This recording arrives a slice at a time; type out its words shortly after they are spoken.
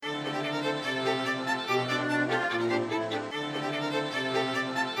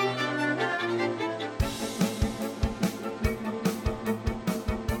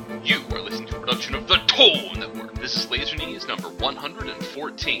edition of the Toll Network. This is Laser Knees number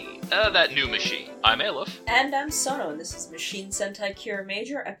 114. That new machine. I'm Aleph. And I'm Sono, and this is Machine Sentai Kira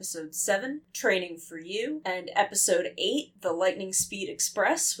Major, Episode 7, Training for You, and Episode 8, The Lightning Speed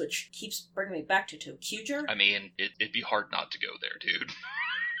Express, which keeps bringing me back to ToQger. I mean, it'd be hard not to go there, dude.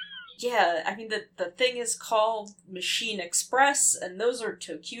 Yeah, I mean, the thing is called Machine Express, and those are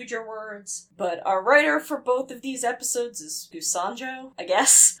ToQger words, but our writer for both of these episodes is Gusanjo, I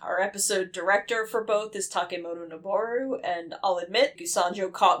guess. Our episode director for both is Takemoto Noboru, and I'll admit,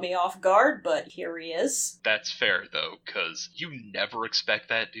 Gusanjo caught me off guard, but here he is. That's fair, though, because you never expect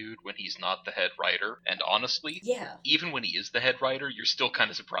that dude when he's not the head writer, and honestly, yeah, even when he is the head writer, you're still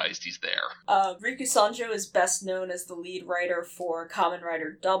kind of surprised he's there. Riku Sanjo is best known as the lead writer for Kamen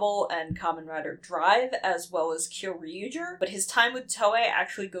Rider Double and Kamen Rider Drive, as well as Kyoryuger, but his time with Toei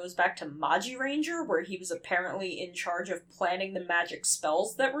actually goes back to Maji Ranger, where he was apparently in charge of planning the magic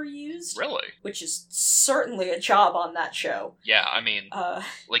spells that were used. Really? Which is certainly a job on that show. Yeah, I mean,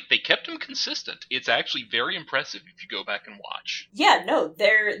 they kept him consistent. It's actually very impressive if you go back and watch. Yeah, no,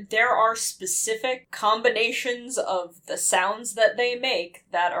 there are specific combinations of the sounds that they make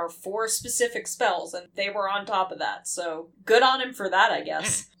that are for specific spells, and they were on top of that, so good on him for that, I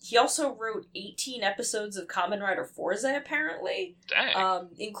guess. He also wrote 18 episodes of Kamen Rider Fourze, apparently. Dang.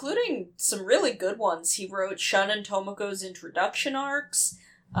 Including some really good ones. He wrote Shun and Tomoko's introduction arcs.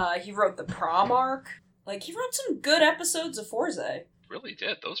 He wrote the prom arc. He wrote some good episodes of Fourze. Really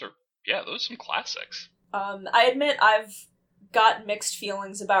did. Those are some classics. I admit I've got mixed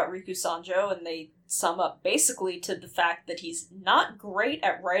feelings about Riku Sanjo, and they sum up basically to the fact that he's not great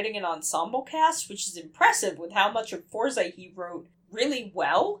at writing an ensemble cast, which is impressive with how much of Fourze he wrote really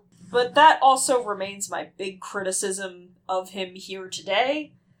well, but that also remains my big criticism of him here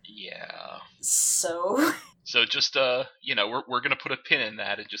today. Yeah. So just, we're gonna put a pin in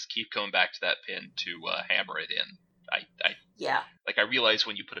that and just keep going back to that pin to hammer it in. Yeah. I realize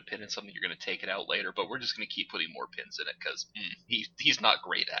when you put a pin in something, you're gonna take it out later, but we're just gonna keep putting more pins in it, because he's not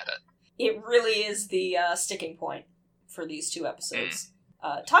great at it. It really is the sticking point for these two episodes.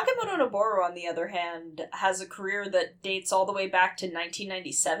 Takemoto Noboru, on the other hand, has a career that dates all the way back to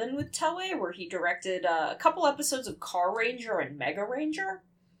 1997 with Toei, where he directed a couple episodes of Car Ranger and Mega Ranger.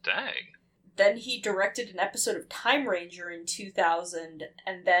 Dang. Then he directed an episode of Time Ranger in 2000,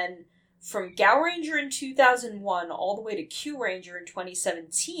 and then from Gao Ranger in 2001 all the way to Q Ranger in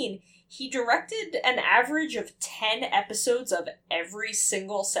 2017, he directed an average of 10 episodes of every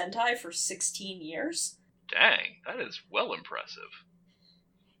single Sentai for 16 years. Dang, that is well impressive.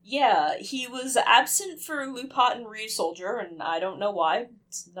 Yeah, he was absent for Lupat and Ryusoldier, and I don't know why.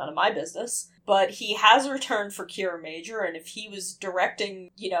 It's none of my business. But he has returned for Kira Major, and if he was directing,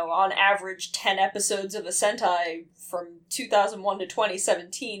 on average 10 episodes of a Sentai from 2001 to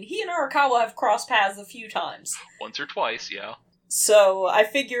 2017, he and Arakawa have crossed paths a few times. Once or twice, yeah. So I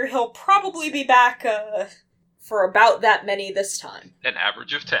figure he'll probably be back for about that many this time. An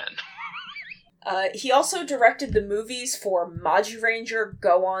average of 10. He also directed the movies for Maji Ranger,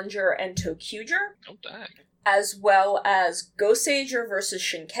 Go-Onger, and ToQger. Oh, dang. As well as Goseiger vs.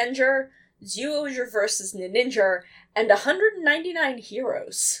 Shinkenger, Zyuohger vs. Ninja, and 199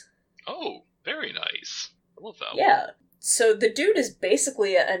 Heroes. Oh, very nice. I love that one. Yeah. So the dude is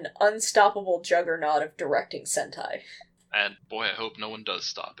basically an unstoppable juggernaut of directing Sentai. And boy, I hope no one does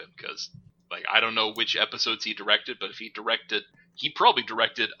stop him, because, I don't know which episodes he directed, but if he probably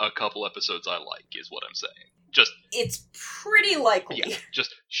directed a couple episodes I like, is what I'm saying. It's pretty likely. Yeah,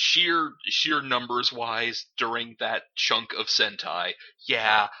 just sheer numbers-wise, during that chunk of Sentai,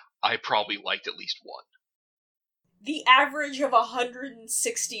 yeah, I probably liked at least one. The average of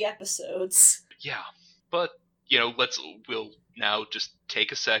 160 episodes. Yeah, but, we'll now just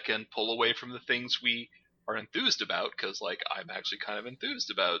take a second, pull away from the things we are enthused about, because, I'm actually kind of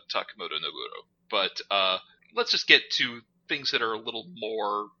enthused about Takemoto Noboru. But, let's just get to things that are a little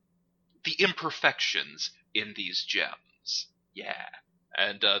more the imperfections in these gems. Yeah.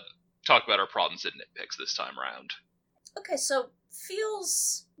 And talk about our problems and nitpicks this time around. Okay, so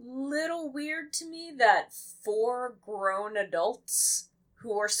feels little weird to me that 4 grown adults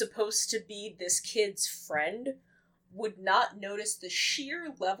who are supposed to be this kid's friend would not notice the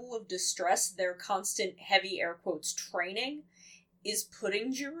sheer level of distress their constant heavy air quotes training is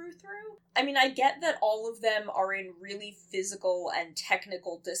putting Juru through. I mean, I get that all of them are in really physical and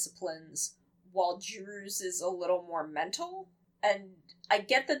technical disciplines, while Juru's is a little more mental, and I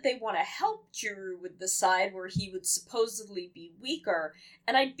get that they want to help Juru with the side where he would supposedly be weaker,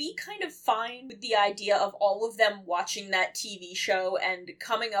 and I'd be kind of fine with the idea of all of them watching that TV show and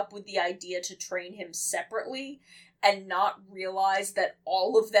coming up with the idea to train him separately, and not realize that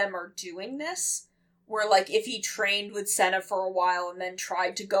all of them are doing this. Where, like, if he trained with Senna for a while and then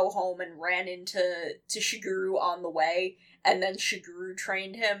tried to go home and ran into Shigeru on the way, and then Shigeru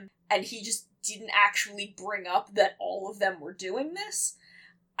trained him, and he just didn't actually bring up that all of them were doing this,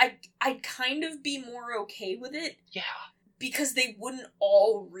 I'd kind of be more okay with it. Yeah. Because they wouldn't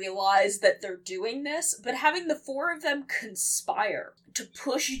all realize that they're doing this, but having the four of them conspire to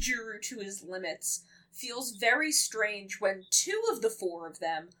push Juru to his limits feels very strange when two of the four of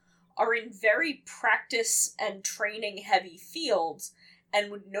them are in very practice and training heavy fields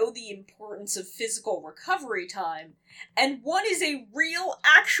and would know the importance of physical recovery time, and one is a real,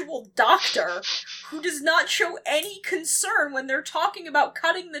 actual doctor who does not show any concern when they're talking about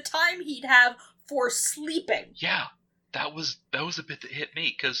cutting the time he'd have for sleeping. Yeah. That was a bit that hit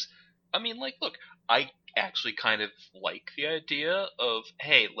me, because, I mean, like, look, I actually kind of like the idea of,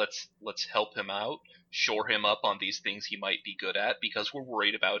 hey, let's help him out, shore him up on these things he might be good at, because we're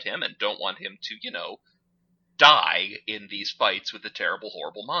worried about him and don't want him to, die in these fights with the terrible,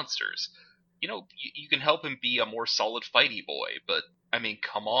 horrible monsters. You can help him be a more solid fighty boy, but, I mean,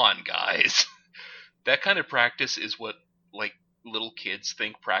 come on, guys. That kind of practice is what, like, little kids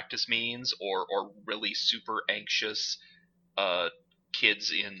think practice means, or really super anxious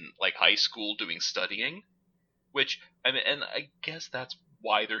kids in, like, high school doing studying, which, I mean, and I guess that's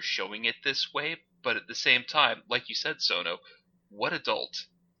why they're showing it this way, but at the same time, like you said, Sono, what adult,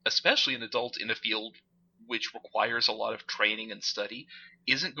 especially an adult in a field which requires a lot of training and study,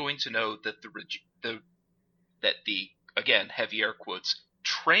 isn't going to know that the again, heavy air quotes,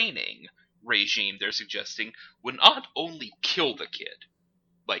 training regime they're suggesting would not only kill the kid,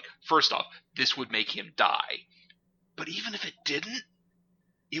 like, first off, this would make him die, but even if it didn't,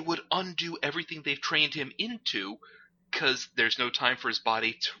 it would undo everything they've trained him into, because there's no time for his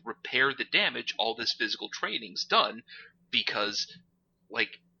body to repair the damage all this physical training's done, because,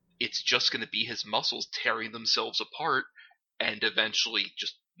 like, it's just going to be his muscles tearing themselves apart and eventually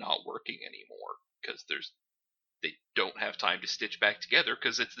just not working anymore, because they don't have time to stitch back together,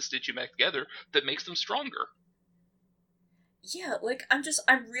 because it's the stitching back together that makes them stronger. Yeah, like,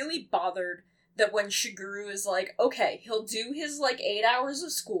 I'm really bothered that when Shigeru is like, okay, he'll do his, like, 8 hours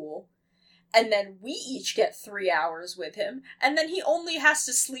of school, and then we each get 3 hours with him, and then he only has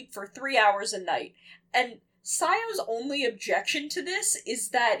to sleep for 3 hours a night. And Sayo's only objection to this is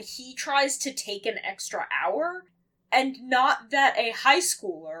that he tries to take an extra hour, and not that a high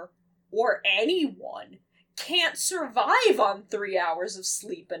schooler, or anyone, can't survive on 3 hours of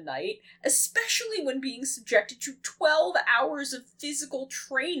sleep a night, especially when being subjected to 12 hours of physical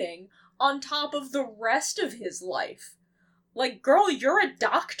training on top of the rest of his life. Like, girl, you're a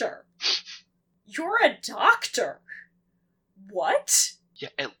doctor. You're a doctor. What?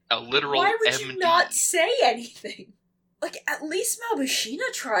 Yeah, a literal Why would MD. you not say anything? Like, at least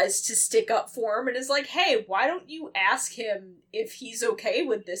Mabushina tries to stick up for him and is like, hey, why don't you ask him if he's okay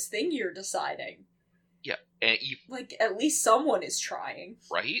with this thing you're deciding? Yeah, and like, at least someone is trying.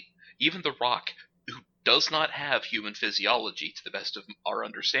 Right? Even The Rock, who does not have human physiology to the best of our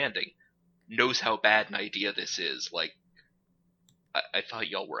understanding, knows how bad an idea this is. Like, I thought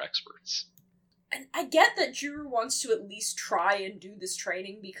y'all were experts. And I get that Juru wants to at least try and do this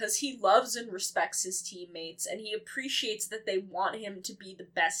training because he loves and respects his teammates, and he appreciates that they want him to be the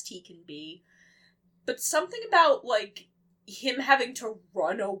best he can be. But something about, like, him having to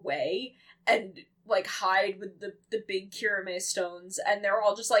run away and, like, hide with the big Kirame stones, and they're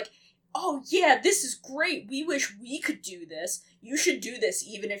all just like, oh yeah, this is great, we wish we could do this, you should do this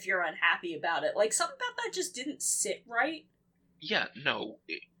even if you're unhappy about it. Like, something about that just didn't sit right. Yeah, no,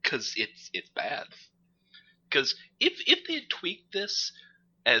 because it's bad. Because if they had tweaked this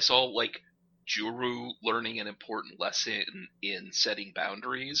as all, like, Juru learning an important lesson in setting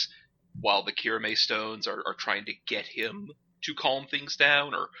boundaries, while the Kirame stones are trying to get him to calm things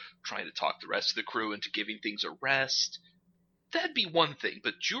down, or trying to talk the rest of the crew into giving things a rest, that'd be one thing.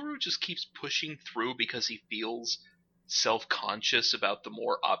 But Juru just keeps pushing through because he feels self-conscious about the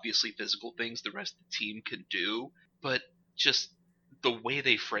more obviously physical things the rest of the team can do, but just the way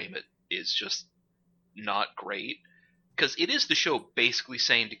they frame it is just not great. Because it is the show basically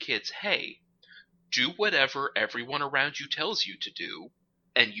saying to kids, hey, do whatever everyone around you tells you to do,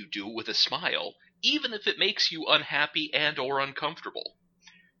 and you do it with a smile, even if it makes you unhappy and or uncomfortable.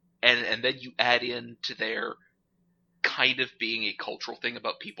 And then you add in to their kind of being a cultural thing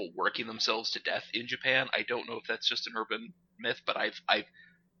about people working themselves to death in Japan. I don't know if that's just an urban myth, but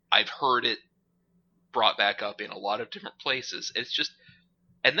I've heard it brought back up in a lot of different places. It's just,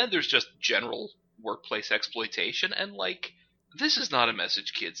 and then there's just general workplace exploitation, and, like, this is not a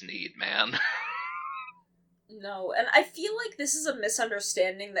message kids need, man. No, and I feel like this is a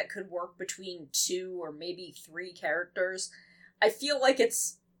misunderstanding that could work between 2 or maybe 3 characters. I feel like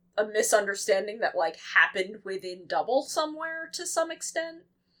it's a misunderstanding that, like, happened within Double somewhere to some extent.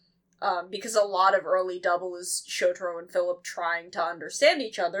 Because a lot of early Double is Shotaro and Philip trying to understand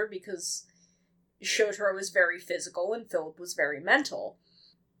each other, because Shotaro was very physical and Philip was very mental.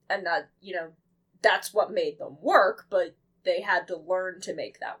 And that, that's what made them work, but they had to learn to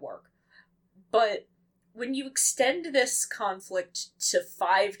make that work. But when you extend this conflict to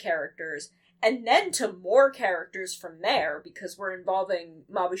 5 characters, and then to more characters from there, because we're involving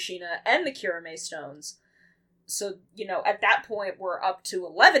Mabushina and the Kirame Stones, so, at that point we're up to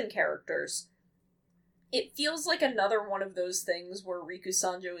 11 characters, it feels like another one of those things where Riku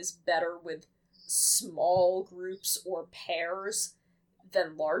Sanjo is better with small groups or pairs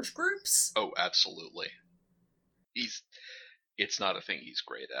than large groups. Oh, absolutely. It's not a thing he's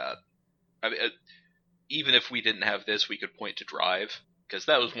great at. I mean, even if we didn't have this, we could point to Drive, because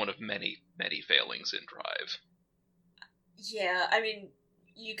that was one of many, many failings in Drive. Yeah, I mean,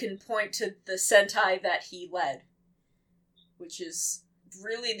 you can point to the Sentai that he led, which is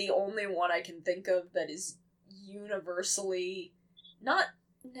really the only one I can think of that is universally not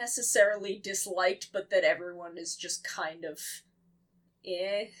necessarily disliked, but that everyone is just kind of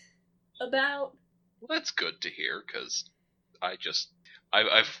about. Well, that's good to hear, because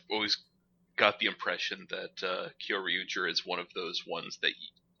I've always got the impression that Kyoryuger is one of those ones that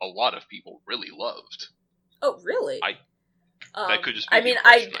a lot of people really loved. Oh, really? That could just be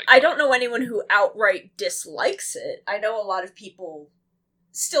I don't know anyone who outright dislikes it. I know a lot of people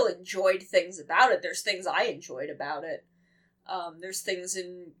still enjoyed things about it. There's things I enjoyed about it. There's things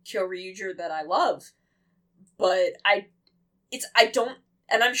in Kyoryuger that I love. But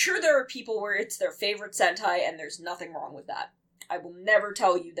and I'm sure there are people where it's their favorite Sentai, and there's nothing wrong with that. I will never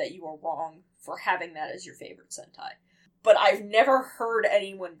tell you that you are wrong for having that as your favorite Sentai. But I've never heard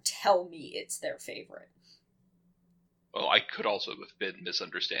anyone tell me it's their favorite. Well, I could also have been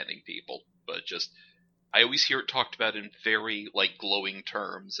misunderstanding people, but I always hear it talked about in very, glowing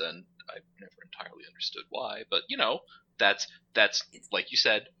terms, and I've never entirely understood why, but, that's, like you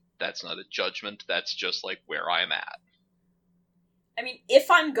said, that's not a judgment, that's just, where I'm at. I mean, if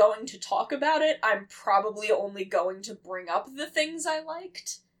I'm going to talk about it, I'm probably only going to bring up the things I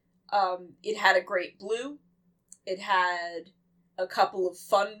liked. It had a great blue. It had a couple of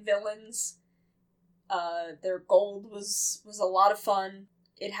fun villains. Their gold was a lot of fun.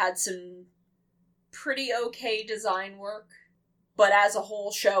 It had some pretty okay design work. But as a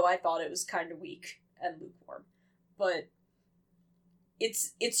whole show, I thought it was kind of weak and lukewarm. But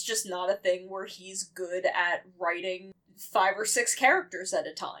it's just not a thing where he's good at writing 5 or 6 characters at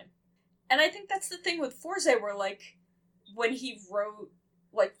a time. And I think that's the thing with Fourze, where, when he wrote,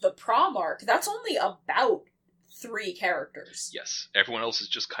 the prom arc, that's only about 3 characters. Yes, everyone else is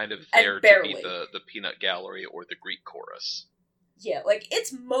just kind of there to be the peanut gallery or the Greek chorus. Yeah,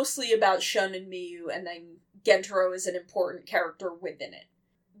 it's mostly about Shun and Miyu, and then Gentaro is an important character within it.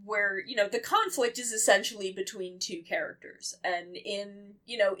 Where, the conflict is essentially between 2 characters. And in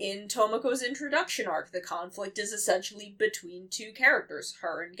Tomoko's introduction arc, the conflict is essentially between 2 characters,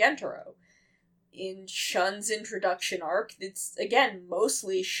 her and Gentaro. In Shun's introduction arc, it's, again,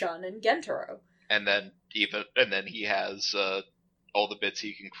 mostly Shun and Gentaro. And then he has all the bits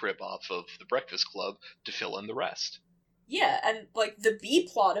he can crib off of The Breakfast Club to fill in the rest. Yeah, and, the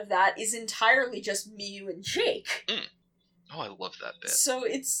B-plot of that is entirely just Miyu and Jake. Mm. Oh, I love that bit. So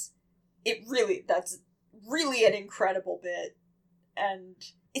that's really an incredible bit. And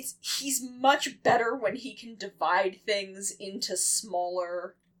he's much better when he can divide things into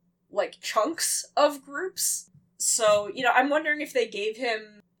smaller, chunks of groups. So, I'm wondering if they gave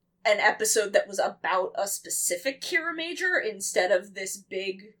him an episode that was about a specific Kira Major instead of this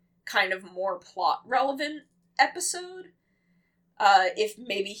big, kind of more plot-relevant episode. If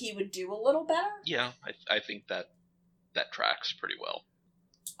maybe he would do a little better. Yeah, I think that tracks pretty well.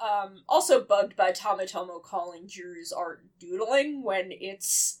 Also bugged by Tametomo calling Jiru's art doodling when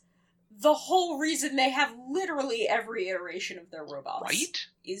it's the whole reason they have literally every iteration of their robots. Right?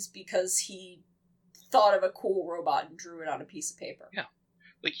 Is because he thought of a cool robot and drew it on a piece of paper. Yeah.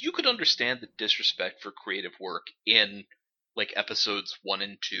 You could understand the disrespect for creative work in, episodes 1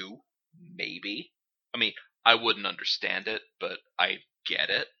 and 2, maybe. I mean, I wouldn't understand it, but I get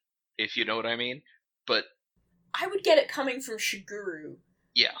it, if you know what I mean. But I would get it coming from Shigeru.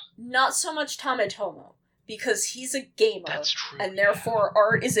 Yeah. Not so much Tametomo, because he's a gamer. That's true. And therefore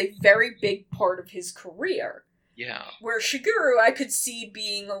art is a very big part of his career. Yeah. Where Shigeru, I could see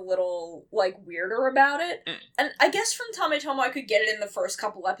being a little, like, weirder about it. And I guess from Tomatomo, I could get it in the first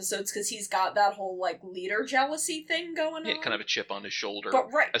couple episodes, because he's got that whole, like, leader jealousy thing going on. Yeah, kind of a chip on his shoulder.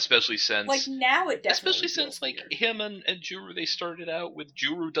 But right. Especially since... Like, now it definitely especially since, like, weird. him and Juru, they started out with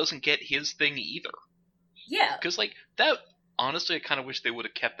Juru doesn't get his thing either. Yeah. Because, like, that... Honestly, I kind of wish they would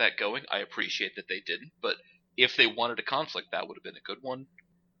have kept that going. I appreciate that they didn't, but if they wanted a conflict, that would have been a good one.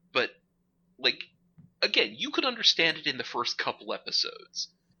 But, like... Again, you could understand it in the first couple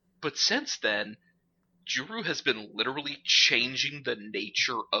episodes. But since then, Juru has been literally changing the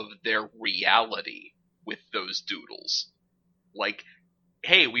nature of their reality with those doodles. Like,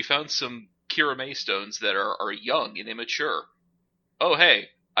 hey, we found some Kirame stones that are young and immature. Oh, hey,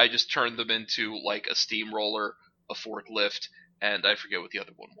 I just turned them into, like, a steamroller, a forklift, and I forget what the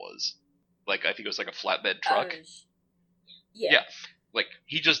other one was. Like, I think it was like a flatbed truck. Yeah. Like,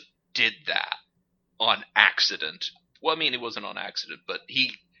 he just did that. On accident. Well, I mean, it wasn't on accident, but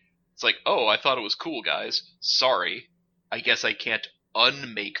it's like, oh, I thought it was cool, guys. Sorry. I guess I can't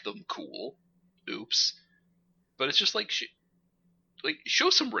unmake them cool. Oops. But it's just like,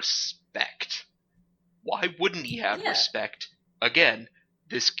 show some respect. Why wouldn't he have respect? Again,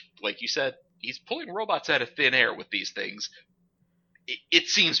 this, like you said, he's pulling robots out of thin air with these things. It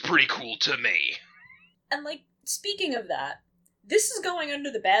seems pretty cool to me. And, like, speaking of that, this is going under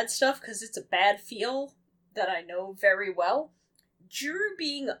the bad stuff because it's a bad feel that I know very well. Juru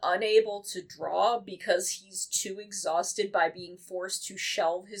being unable to draw because he's too exhausted by being forced to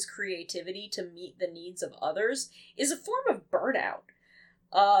shelve his creativity to meet the needs of others is a form of burnout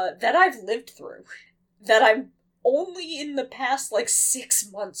that I've lived through. That I'm only in the past,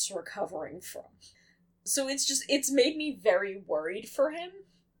 6 months recovering from. So it's made me very worried for him.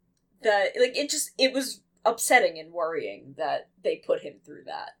 That, it was upsetting and worrying that they put him through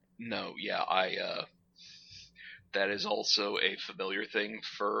that. No, yeah, that is also a familiar thing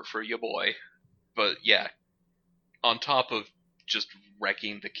for your boy. But yeah, on top of just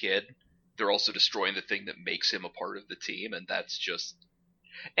wrecking the kid, they're also destroying the thing that makes him a part of the team, and that's just...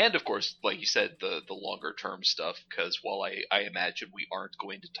 And of course, like you said, the longer term stuff, because while I imagine we aren't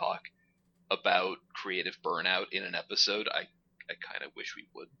going to talk about creative burnout in an episode, I kind of wish we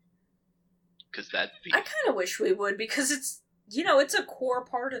would. Because that'd be... I kind of wish we would, because it's, it's a core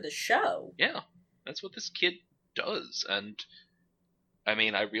part of the show. Yeah, that's what this kid does. And, I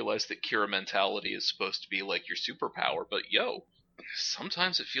mean, I realize that Kira mentality is supposed to be, like, your superpower, but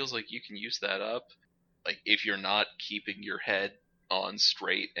sometimes it feels like you can use that up. Like, if you're not keeping your head on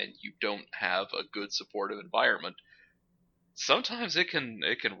straight and you don't have a good supportive environment, sometimes it can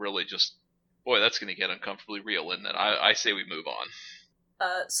really just... Boy, that's going to get uncomfortably real, isn't it? I say we move on.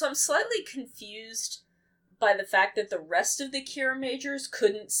 So I'm slightly confused by the fact that the rest of the Kira Majors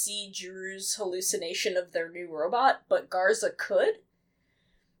couldn't see Juru's hallucination of their new robot, but Garza could?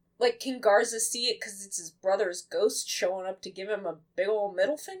 Like, can Garza see it because it's his brother's ghost showing up to give him a big ol'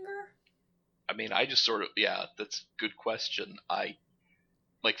 middle finger? I mean, I just sort of... Yeah, that's a good question.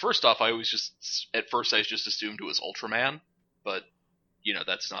 First off, at first I just assumed it was Ultraman, but,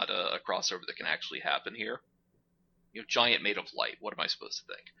 that's not a crossover that can actually happen here. Giant made of light. What am I supposed to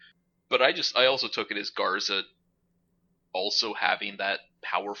think? But I also took it as Garza also having that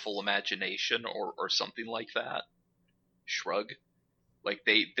powerful imagination or something like that. Shrug. Like,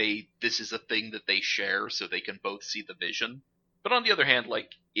 this is a thing that they share so they can both see the vision. But on the other hand,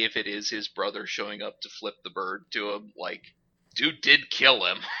 if it is his brother showing up to flip the bird to him, dude did kill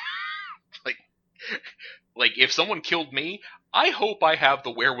him. If someone killed me, I hope I have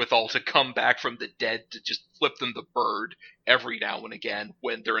the wherewithal to come back from the dead to just flip them the bird every now and again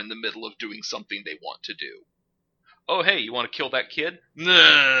when they're in the middle of doing something they want to do. Oh, hey, you want to kill that kid? Nah.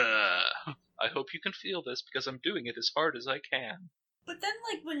 I hope you can feel this because I'm doing it as hard as I can. But then,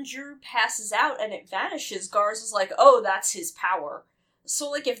 when Juru passes out and it vanishes, Garza's like, oh, that's his power.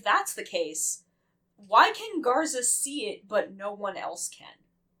 So, if that's the case, why can Garza see it but no one else can?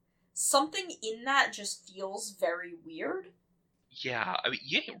 Something in that just feels very weird. Yeah, I mean,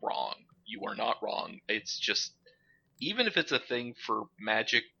 you ain't wrong. You are not wrong. It's just, even if it's a thing for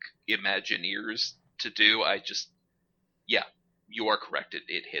magic Imagineers to do, yeah, you are correct.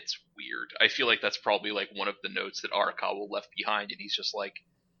 It hits weird. I feel like that's probably one of the notes that Arakawa left behind, and he's just like,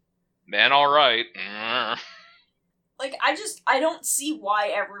 man, alright. I don't see why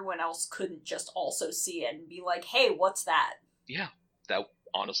everyone else couldn't just also see it and be like, hey, what's that? Yeah, that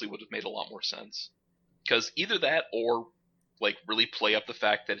honestly would have made a lot more sense. Because either that or, really play up the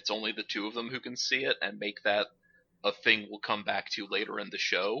fact that it's only the two of them who can see it and make that a thing we'll come back to later in the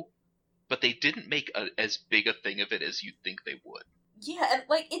show. But they didn't make as big a thing of it as you'd think they would. Yeah, and,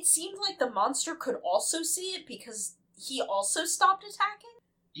 like, it seemed like the monster could also see it because he also stopped attacking.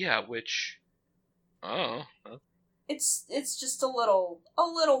 Yeah, which... Oh, It's just a little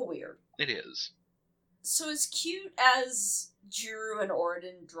weird. it is. So as cute as Juru and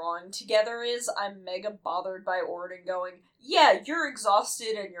Orden drawing together is, I'm mega bothered by Orden going, yeah, you're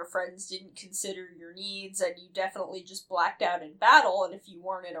exhausted and your friends didn't consider your needs and you definitely just blacked out in battle, and if you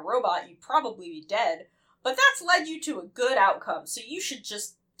weren't in a robot, you'd probably be dead. But that's led you to a good outcome, so you should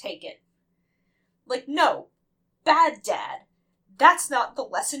just take it. Like, no. Bad dad. That's not the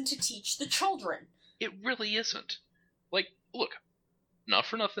lesson to teach the children. It really isn't. Like, look, not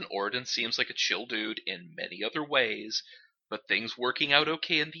for nothing, Orden seems like a chill dude in many other ways, but things working out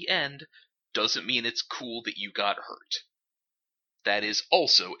okay in the end doesn't mean it's cool that you got hurt. That is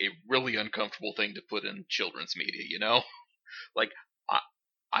also a really uncomfortable thing to put in children's media, you know? Like,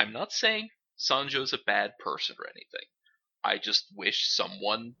 I'm not saying Sanjo's a bad person or anything. I just wish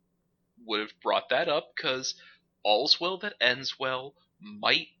someone would have brought that up, because all's well that ends well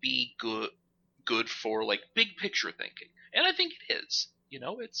might be good for, like, big picture thinking. And I think it is. You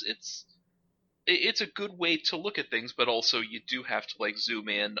know, it's a good way to look at things, but also you do have to, like, zoom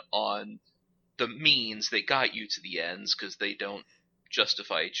in on the means that got you to the ends, because they don't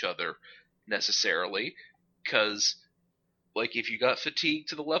justify each other necessarily. Because, like, if you got fatigued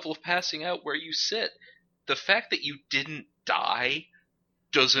to the level of passing out where you sit, the fact that you didn't die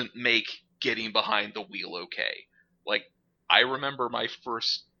doesn't make getting behind the wheel okay. Like, I remember my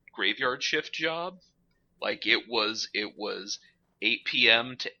first graveyard shift job. Like, it was 8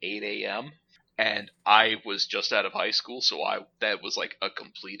 p.m. to 8 a.m., and I was just out of high school, so that was like a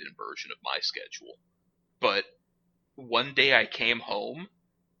complete inversion of my schedule. But one day I came home,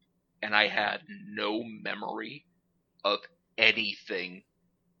 and I had no memory of anything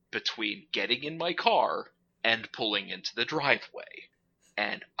between getting in my car and pulling into the driveway.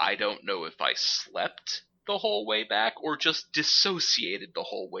 And I don't know if I slept the whole way back or just dissociated the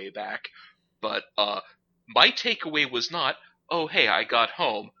whole way back, but my takeaway was not, oh hey, I got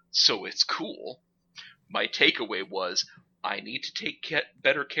home, so it's cool. My takeaway was, I need to take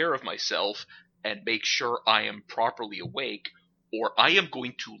better care of myself and make sure I am properly awake, or I am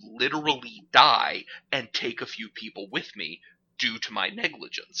going to literally die and take a few people with me due to my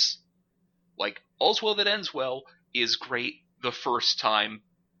negligence. Like, All's Well That Ends Well is great the first time,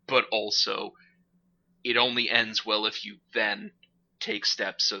 but also it only ends well if you then take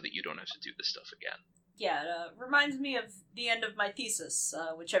steps so that you don't have to do this stuff again. Yeah, it reminds me of the end of my thesis,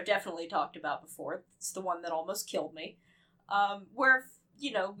 which I've definitely talked about before. It's the one that almost killed me. Where,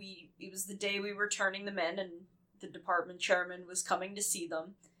 you know, it was the day we were turning them in, and the department chairman was coming to see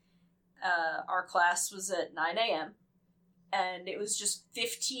them. Our class was at 9 a.m., and it was just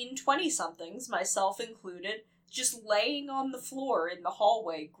 15 20-somethings, myself included, just laying on the floor in the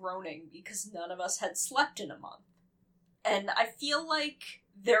hallway groaning because none of us had slept in a month. And I feel like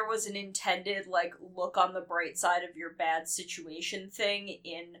there was an intended, like, look on the bright side of your bad situation thing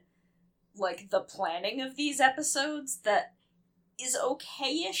in, like, the planning of these episodes that is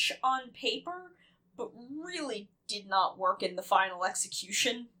okay-ish on paper, but really did not work in the final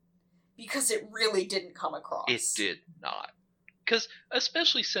execution, because it really didn't come across. It did not. Because,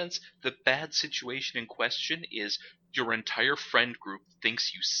 especially since the bad situation in question is your entire friend group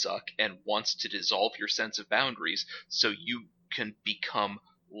thinks you suck and wants to dissolve your sense of boundaries so you can become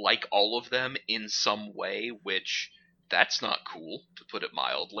like all of them in some way, which, that's not cool, to put it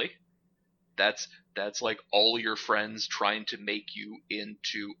mildly. That's like all your friends trying to make you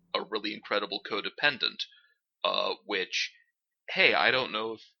into a really incredible codependent, which, hey, I don't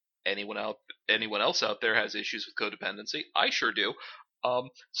know if anyone else out there has issues with codependency. I sure do.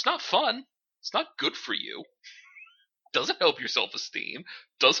 It's not fun. It's not good for you. Doesn't help your self-esteem.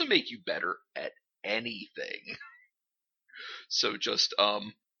 Doesn't make you better at anything. So just,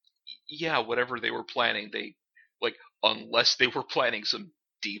 yeah, whatever they were planning, unless they were planning some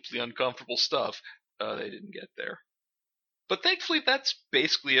deeply uncomfortable stuff, they didn't get there. But thankfully, that's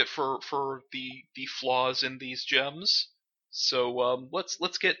basically it for the flaws in these gems. So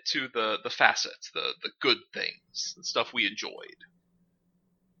let's get to the facets, the good things, the stuff we enjoyed.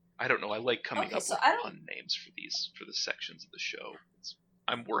 I don't know. I like coming up with pun names for the sections of the show.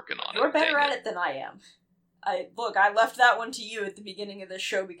 I'm working on it. You're better at it than I am. I left that one to you at the beginning of this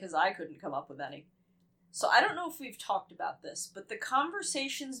show because I couldn't come up with any. So I don't know if we've talked about this, but the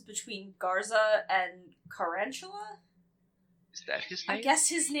conversations between Garza and Carantula? Is that his name? I guess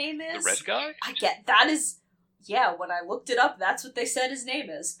his name is. The red guy? That is. Yeah, when I looked it up, that's what they said his name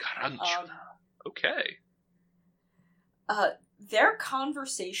is. Carantula. Okay. their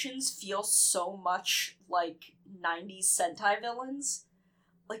conversations feel so much like 90s Sentai villains.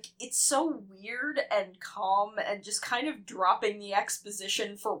 Like, it's so weird and calm and just kind of dropping the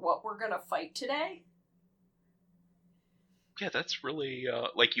exposition for what we're gonna fight today. Yeah, that's really,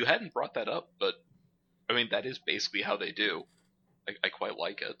 like, you hadn't brought that up, but, I mean, that is basically how they do. I quite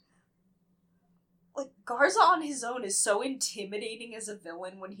like it. Like, Garza on his own is so intimidating as a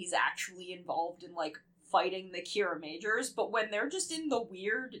villain when he's actually involved in, like, fighting the Kira Majors, but when they're just in the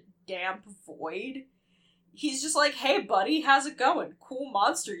weird, damp void, he's just like, hey buddy, how's it going? Cool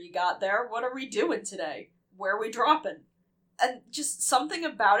monster you got there, what are we doing today? Where are we dropping? And just something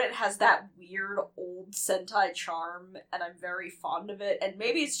about it has that weird old Sentai charm, and I'm very fond of it, and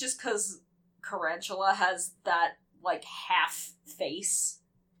maybe it's just because Carantula has that, like, half face,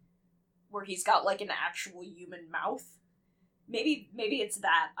 where he's got, like, an actual human mouth. Maybe it's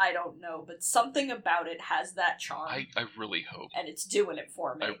that, I don't know, but something about it has that charm. I really hope. And it's doing it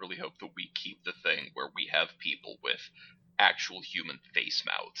for me. I really hope that we keep the thing where we have people with actual human face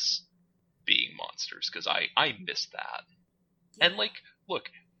mouths being monsters, because I miss that. Yeah. And, like, look,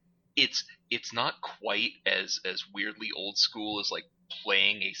 it's not quite as weirdly old school as, like,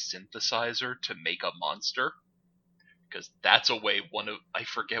 playing a synthesizer to make a monster, because that's a way I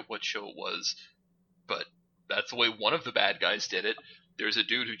forget what show it was, but that's the way one of the bad guys did it. There's a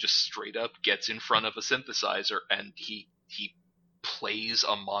dude who just straight up gets in front of a synthesizer and he plays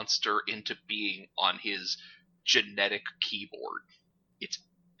a monster into being on his genetic keyboard. It's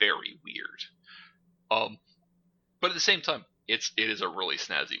very weird. But at the same time, it is a really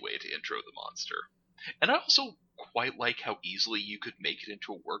snazzy way to intro the monster. And I also quite like how easily you could make it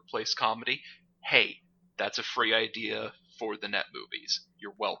into a workplace comedy. Hey, that's a free idea for the net movies.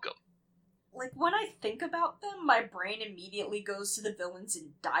 You're welcome. Like, when I think about them, my brain immediately goes to the villains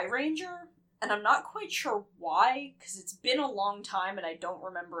in Die Ranger, and I'm not quite sure why, because it's been a long time and I don't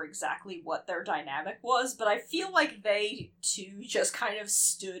remember exactly what their dynamic was, but I feel like they, too, just kind of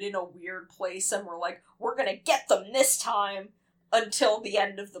stood in a weird place and were like, we're gonna get them this time, until the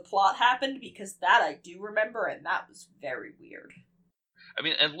end of the plot happened, because that I do remember, and that was very weird. I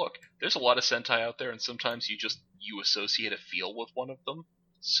mean, and look, there's a lot of Sentai out there, and sometimes you associate a feel with one of them,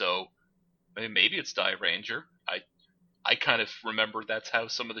 so I mean, maybe it's Die Ranger. I kind of remember that's how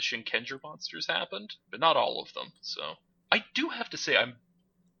some of the Shinkenger monsters happened, but not all of them. So I do have to say, I'm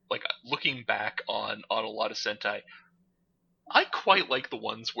like looking back on a lot of Sentai. I quite like the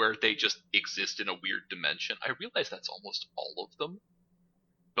ones where they just exist in a weird dimension. I realize that's almost all of them,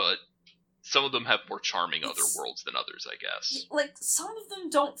 but some of them have more charming other worlds than others, I guess. Like, some of them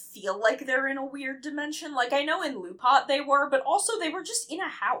don't feel like they're in a weird dimension. Like, I know in Lupat they were, but also they were just in a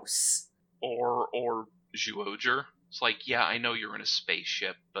house. Or Zyuohger. It's like, yeah, I know you're in a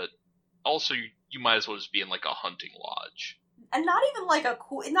spaceship, but also you might as well just be in, like, a hunting lodge. And not even, like,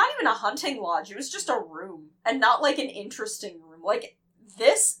 not even a hunting lodge, it was just a room. And not, like, an interesting room. Like,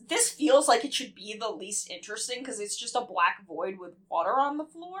 this feels like it should be the least interesting, because it's just a black void with water on the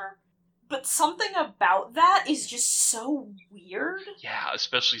floor. But something about that is just so weird. Yeah,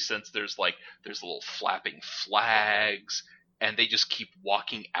 especially since there's little flapping flags, and they just keep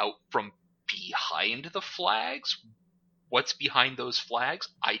walking out from behind the flags. What's behind those flags?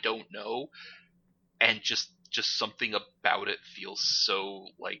 I don't know. And just something about it feels so,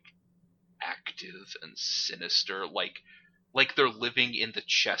 like, active and sinister, like they're living in the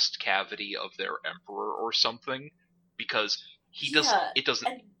chest cavity of their emperor or something, because you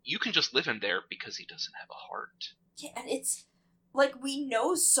can just live in there because he doesn't have a heart. Yeah, and it's like, we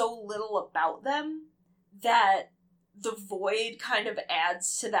know so little about them that the void kind of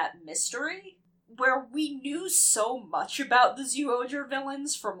adds to that mystery, where we knew so much about the Zyuohger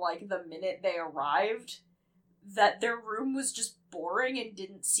villains from, like, the minute they arrived, that their room was just boring and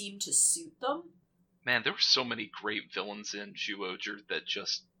didn't seem to suit them. Man, there were so many great villains in Zyuohger that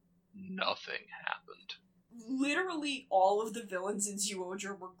just nothing happened. Literally all of the villains in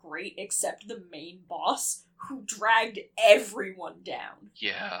Zyuohger were great except the main boss, who dragged everyone down.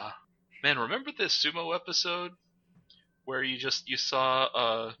 Yeah. Man, remember this sumo episode where you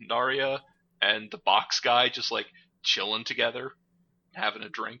saw Naria and the box guy just, like, chilling together, having a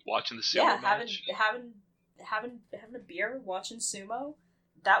drink, watching the sumo match? having a beer, watching sumo?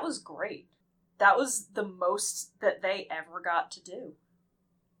 That was great. That was the most that they ever got to do.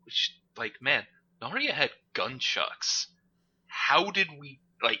 Which, like, man, Naria had gunchucks. How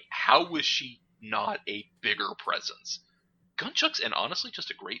was she not a bigger presence? Gunchucks, and honestly,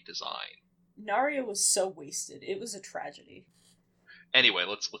 just a great design. Naria was so wasted. It was a tragedy. Anyway,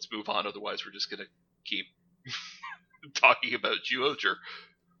 let's move on, otherwise we're just gonna keep talking about Zyuohger.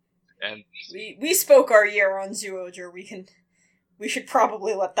 And we spoke our year on Zyuohger. We can We should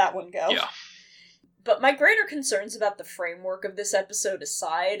probably let that one go. Yeah. But my greater concerns about the framework of this episode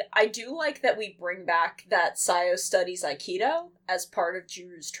aside, I do like that we bring back that Sayo studies Aikido as part of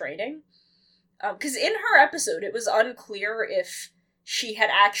Juru's training. Because in her episode, it was unclear if she had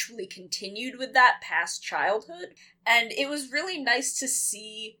actually continued with that past childhood, and it was really nice to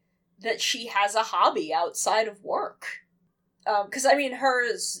see that she has a hobby outside of work. Because,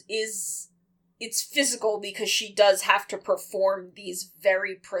 hers is... It's physical because she does have to perform these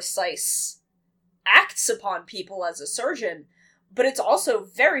very precise acts upon people as a surgeon, but it's also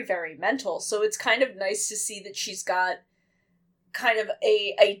very, very mental, so it's kind of nice to see that she's got kind of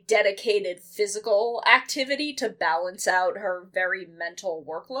a dedicated physical activity to balance out her very mental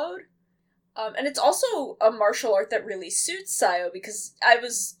workload. And it's also a martial art that really suits Sayo, because I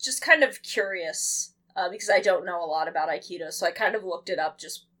was just kind of curious, because I don't know a lot about Aikido, so I kind of looked it up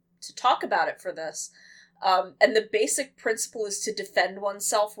just to talk about it for this. And the basic principle is to defend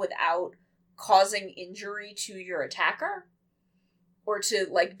oneself without causing injury to your attacker, or to,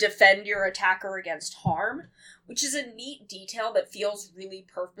 defend your attacker against harm, which is a neat detail that feels really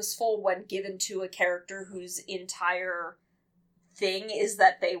purposeful when given to a character whose entire thing is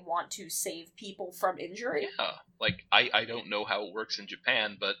that they want to save people from injury. Yeah, I don't know how it works in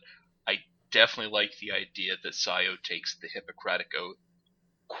Japan, but I definitely like the idea that Sayo takes the Hippocratic Oath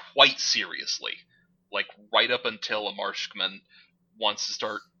quite seriously. Right up until a marksman wants to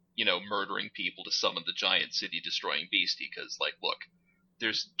start murdering people to summon the giant city-destroying beastie, because, look,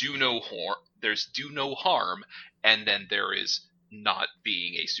 there's do no harm, and then there is not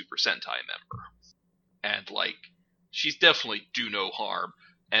being a Super Sentai member. And, she's definitely do no harm,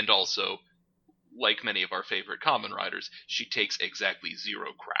 and also, like many of our favorite Kamen Riders, she takes exactly zero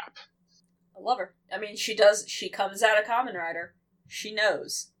crap. I love her. She comes out a Kamen Rider. She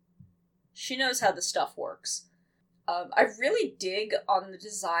knows. She knows how the stuff works. I really dig on the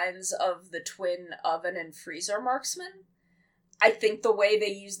designs of the twin oven and freezer marksman. I think the way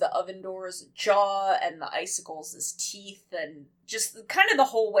they use the oven door as a jaw and the icicles as teeth, and just kind of the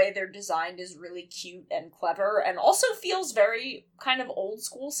whole way they're designed is really cute and clever, and also feels very kind of old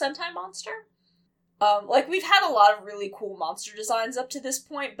school Sentai monster. We've had a lot of really cool monster designs up to this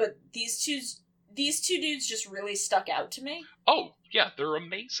point, but these two dudes just really stuck out to me. Oh, yeah, they're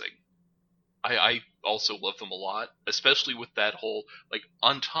amazing. I also love them a lot, especially with that whole,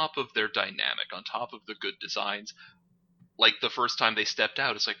 on top of their dynamic, on top of the good designs, the first time they stepped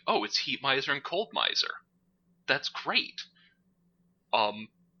out, it's it's Heat Miser and Cold Miser. That's great. And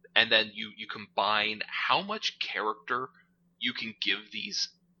then you combine how much character you can give these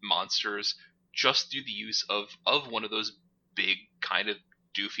monsters just through the use of one of those big, kind of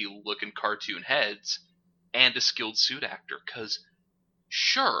doofy-looking cartoon heads and a skilled suit actor, because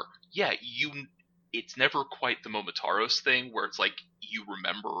sure, yeah, it's never quite the Momotaros thing where it's you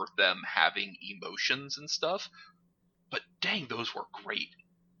remember them having emotions and stuff, but dang, those were great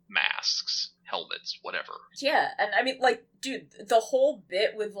masks, helmets, whatever. Yeah, and dude, the whole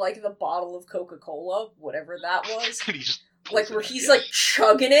bit with the bottle of Coca-Cola, whatever that was, and he just where he's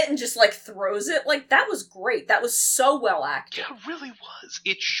chugging it and just throws it, that was great. That was so well acted. Yeah, it really was.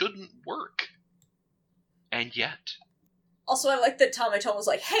 It shouldn't work. And yet. Also, I like that Tomatomo was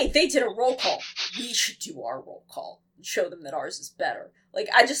hey, they did a roll call. We should do our roll call and show them that ours is better.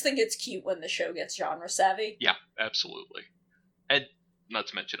 I just think it's cute when the show gets genre savvy. Yeah, absolutely. And not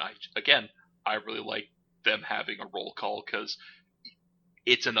to mention, I really like them having a roll call, because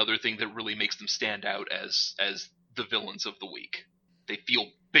it's another thing that really makes them stand out as the villains of the week. They feel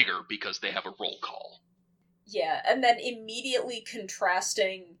bigger because they have a roll call. Yeah, and then immediately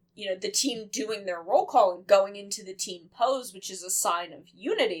contrasting, the team doing their roll call and going into the team pose, which is a sign of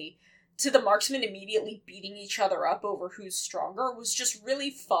unity, to the marksmen immediately beating each other up over who's stronger, was just really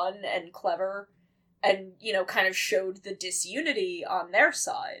fun and clever, and, kind of showed the disunity on their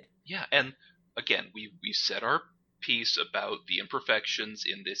side. Yeah, and again, we said our piece about the imperfections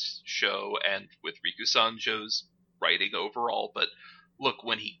in this show and with Riku Sanjo's writing overall, but look,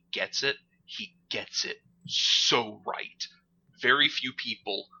 when he gets it so right. Very few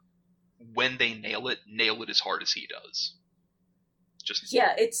people, when they nail it as hard as he does.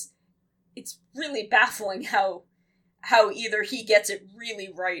 Yeah, it's really baffling how either he gets it really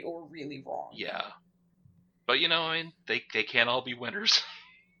right or really wrong. Yeah. But they can't all be winners.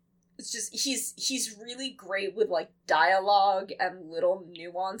 It's just he's really great with dialogue and little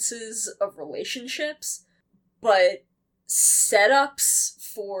nuances of relationships, but setups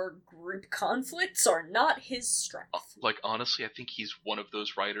for group conflicts are not his strength. Honestly, I think he's one of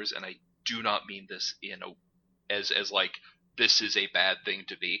those writers, and I do not mean this as this is a bad thing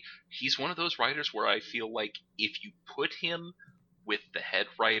to be. He's one of those writers where I feel if you put him with the head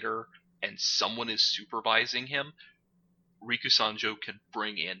writer and someone is supervising him, Riku Sanjo can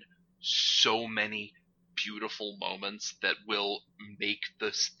bring in so many beautiful moments that will make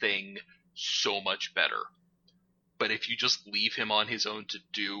this thing so much better. But if you just leave him on his own to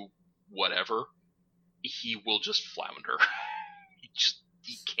do whatever, he will just flounder.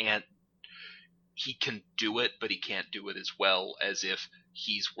 He can do it, but he can't do it as well as if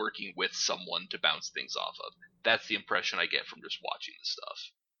he's working with someone to bounce things off of. That's the impression I get from just watching the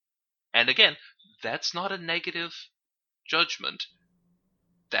stuff. And again, that's not a negative judgment.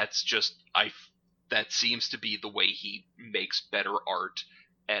 That's just, that seems to be the way he makes better art,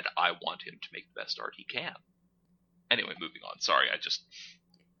 and I want him to make the best art he can. Anyway, moving on. Sorry,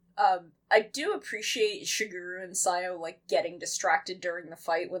 I do appreciate Shigeru and Sayo, like, getting distracted during the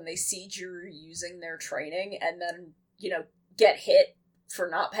fight when they see Jiru using their training and then, get hit for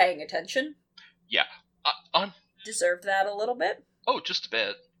not paying attention. Yeah. Deserved that a little bit. Oh, just a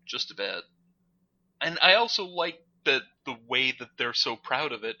bit. And I also like that the way that they're so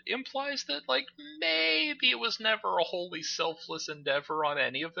proud of it implies that, like, maybe it was never a wholly selfless endeavor on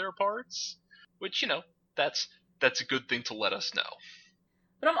any of their parts. Which, that's a good thing to let us know.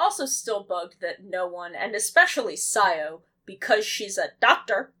 But I'm also still bugged that no one, and especially Sayo, because she's a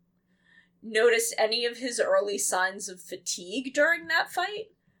doctor, noticed any of his early signs of fatigue during that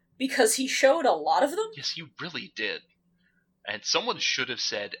fight, because he showed a lot of them. Yes, he really did. And someone should have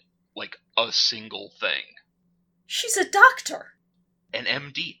said, like, a single thing. She's a doctor! An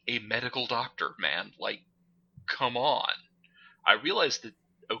MD, a medical doctor, man. Like, come on. I realize that,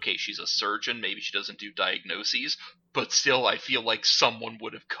 okay, she's a surgeon, maybe she doesn't do diagnoses, but still, I feel like someone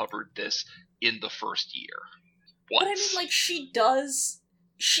would have covered this in the first year. Once. But I mean, like, she does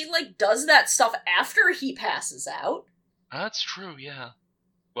that stuff after he passes out. That's true, yeah.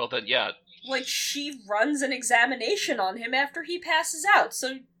 Well then, yeah. Like, she runs an examination on him after he passes out,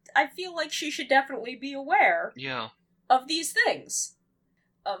 so I feel like she should definitely be aware of these things.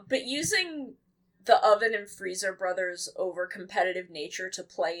 But using the Oven and Freezer brothers' over-competitive nature to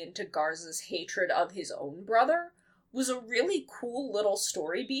play into Garza's hatred of his own brother was a really cool little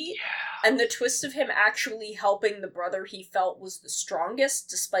story beat, and the twist of him actually helping the brother he felt was the strongest,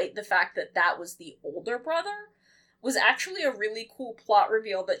 despite the fact that that was the older brother, was actually a really cool plot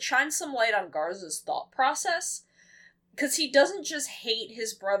reveal that shines some light on Garza's thought process, because he doesn't just hate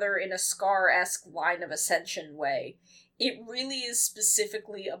his brother in a Scar-esque Line of Ascension way. It really is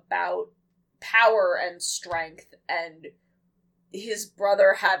specifically about power and strength, and his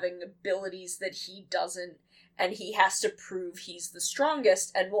brother having abilities that he doesn't, and he has to prove he's the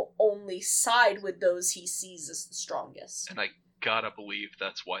strongest and will only side with those he sees as the strongest. And I gotta believe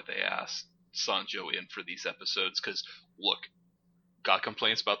that's why they asked Sanjo in for these episodes, because, look, got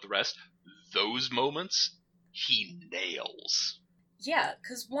complaints about the rest? Those moments, he nails. Yeah,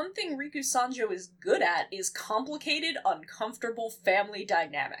 because one thing Riku Sanjo is good at is complicated, uncomfortable family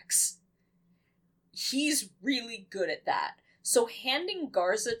dynamics. He's really good at that. So handing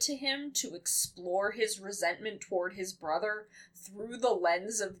Garza to him to explore his resentment toward his brother through the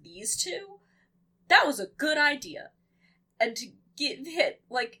lens of these two, that was a good idea. And to give it,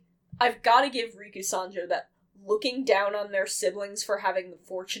 like, I've got to give Riku Sanjo that looking down on their siblings for having the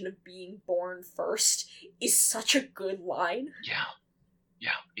fortune of being born first is such a good line.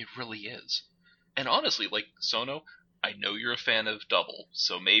 Yeah, it really is. And honestly, like, Sono, I know you're a fan of Double,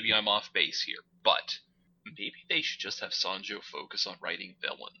 so maybe I'm off base here, but maybe they should just have Sanjo focus on writing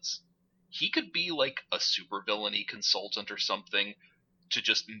villains. He could be like a supervillainy consultant or something to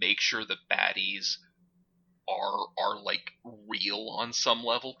just make sure the baddies are like real on some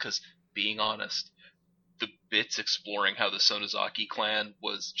level, because being honest, the bits exploring how the Sonozaki clan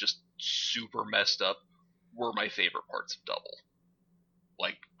was just super messed up were my favorite parts of Double.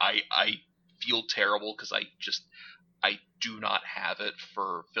 Like, I feel terrible because I do not have it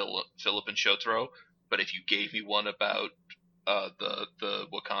for Philip and Shotaro, but if you gave me one about the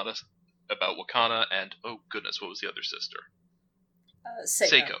Wakana and, oh goodness, what was the other sister?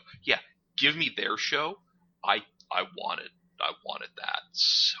 Seiko. Yeah, give me their show. I wanted that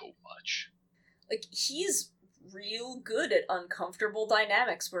so much. Like, he's real good at uncomfortable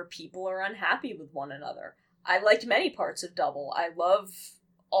dynamics where people are unhappy with one another. I liked many parts of Double. I love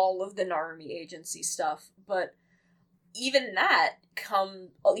all of the Narumi Agency stuff, but even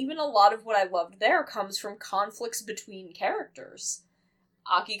a lot of what I loved there comes from conflicts between characters.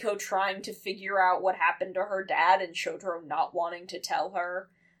 Akiko trying to figure out what happened to her dad and Shotaro not wanting to tell her.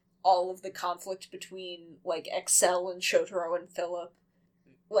 All of the conflict between, like, Excel and Shotaro and Philip.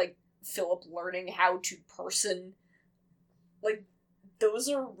 Like, Philip learning how to person. Like, those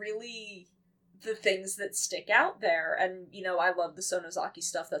are really the things that stick out there. And, I love the Sonozaki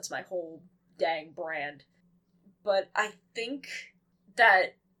stuff. That's my whole dang brand. But I think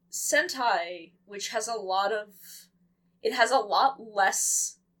that Sentai, which has it has a lot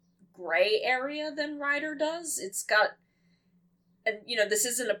less gray area than Rider does. It's got, and this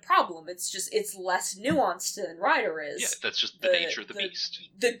isn't a problem, it's less nuanced than Rider is. Yeah, that's just the nature of the beast.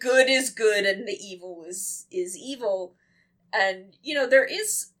 The good is good and the evil is evil. And, there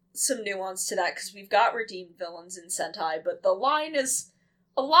is some nuance to that, because we've got redeemed villains in Sentai, but the line is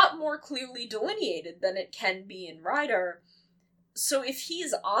a lot more clearly delineated than it can be in Rider. So if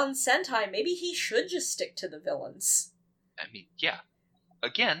he's on Sentai, maybe he should just stick to the villains. I mean, yeah.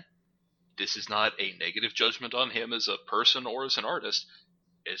 Again, this is not a negative judgment on him as a person or as an artist.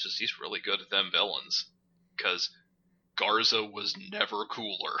 It's just he's really good at them villains. Because Garza was never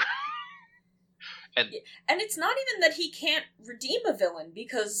cooler. And it's not even that he can't redeem a villain,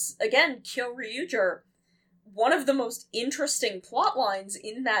 because, again, Kyoryuger, one of the most interesting plot lines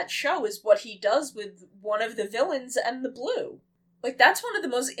in that show is what he does with one of the villains and the Blue. Like, that's one of the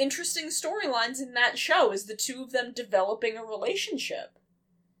most interesting storylines in that show, is the two of them developing a relationship.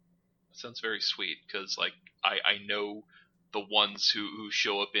 That sounds very sweet, because, like, I know the ones who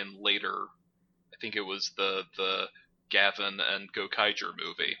show up in later, I think it was the Gavin and Gokaiger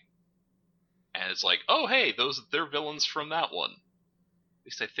movie. And it's like, oh hey, they're villains from that one. At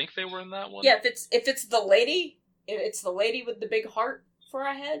least I think they were in that one. Yeah, if it's the lady with the big heart for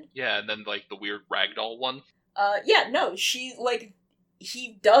a head. Yeah, and then like the weird ragdoll one. She, like,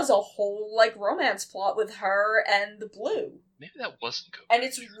 he does a whole, like, romance plot with her and the Blue. Maybe that wasn't Gokaiger. And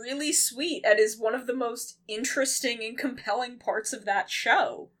it's really sweet, and is one of the most interesting and compelling parts of that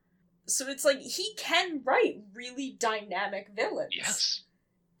show. So it's like, he can write really dynamic villains. Yes.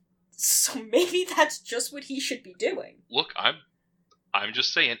 So maybe that's just what he should be doing. Look, I'm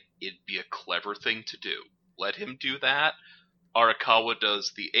just saying, it'd be a clever thing to do. Let him do that. Arakawa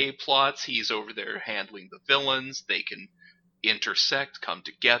does the A-plots, he's over there handling the villains, they can intersect, come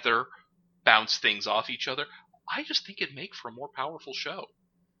together, bounce things off each other. I just think it'd make for a more powerful show.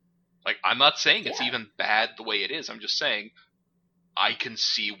 Like, I'm not saying it's even bad the way it is, I'm just saying I can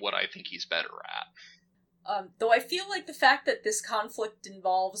see what I think he's better at. Though I feel like the fact that this conflict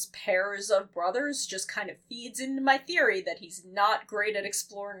involves pairs of brothers just kind of feeds into my theory that he's not great at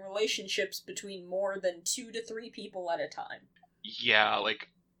exploring relationships between more than 2 to 3 people at a time. Yeah, like,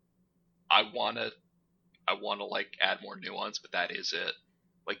 I wanna like add more nuance, but that is it.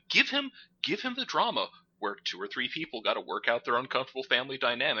 Like, give him the drama where 2 or 3 people gotta work out their uncomfortable family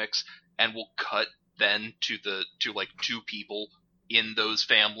dynamics, and we'll cut then to 2 people in those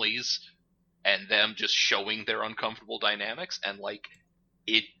families, and them just showing their uncomfortable dynamics, and, like,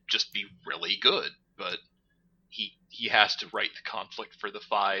 it just be really good. But he has to write the conflict for the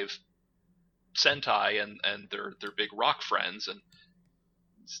 5 Sentai and their big rock friends, and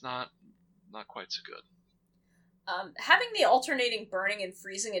it's not quite so good. Having the alternating burning and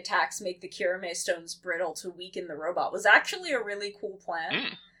freezing attacks make the Kirame stones brittle to weaken the robot was actually a really cool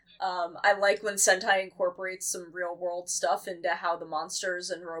plan. I like when Sentai incorporates some real-world stuff into how the monsters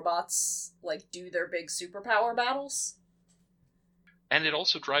and robots, like, do their big superpower battles. And it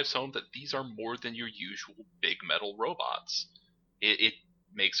also drives home that these are more than your usual big metal robots. It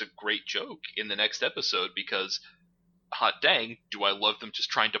makes a great joke in the next episode, because, hot dang, do I love them just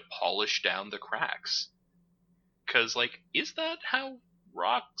trying to polish down the cracks. Because, like, is that how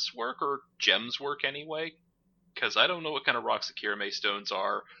rocks work, or gems work anyway? Because I don't know what kind of rocks the Kirame stones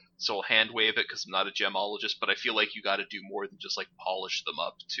are, so I'll hand wave it because I'm not a gemologist, but I feel like you gotta do more than just, like, polish them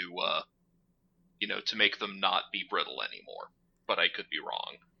up to make them not be brittle anymore. But I could be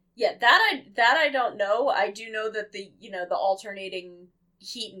wrong. Yeah, that I don't know. I do know that the alternating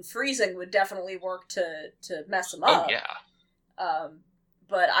heat and freezing would definitely work to mess them up. Oh, yeah.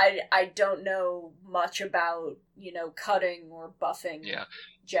 But I don't know much about, cutting or buffing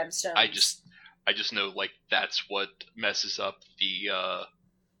gemstones. I just know, like, that's what messes up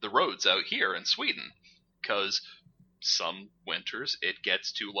the roads out here in Sweden, because some winters it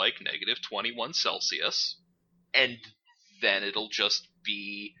gets to like -21 Celsius, and then it'll just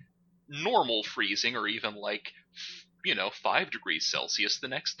be normal freezing, or even like 5 degrees Celsius the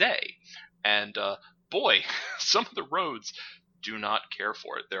next day. And boy, some of the roads do not care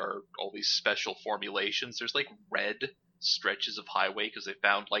for it. There are all these special formulations. There's like red stretches of highway because they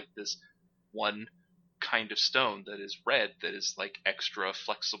found like this one kind of stone that is red that is like extra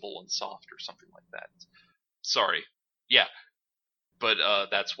flexible and soft or something like that. Sorry. Yeah. But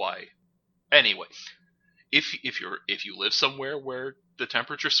that's why. Anyway, if you live somewhere where the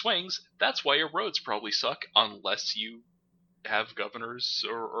temperature swings, that's why your roads probably suck, unless you have governors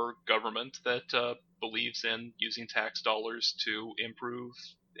or government that believes in using tax dollars to improve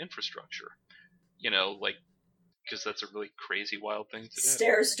infrastructure. Like, because that's a really crazy, wild thing to do.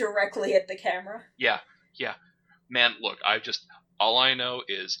 Stares directly at the camera. Yeah. Man, look, all I know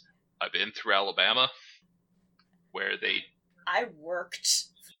is I've been through Alabama, where I worked.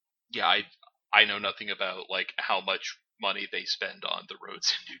 Yeah, I know nothing about, like, how much money they spend on the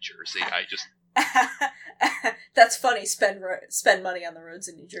roads in New Jersey. That's funny. Spend money on the roads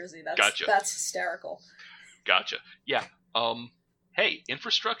in New Jersey. Gotcha. That's hysterical. Gotcha. Yeah. Hey,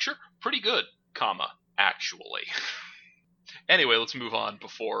 infrastructure, pretty good, actually. Anyway, let's move on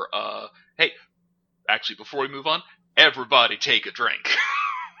before we move on, everybody take a drink.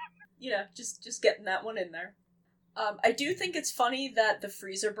 Just getting that one in there. I do think it's funny that the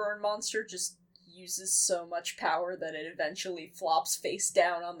freezer burn monster just uses so much power that it eventually flops face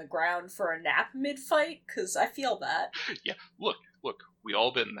down on the ground for a nap mid-fight, because I feel that. Yeah, look, we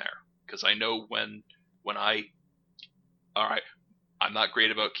all been there, because I know when alright, I'm not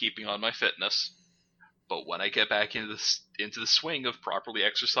great about keeping on my fitness, but when I get back into the swing of properly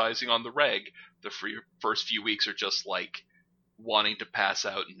exercising on the reg, the first few weeks are just like wanting to pass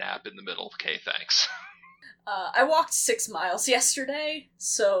out and nap in the middle. Okay, thanks. I walked 6 miles yesterday,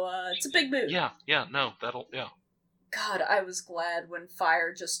 so it's a big move. Yeah, no, yeah. God, I was glad when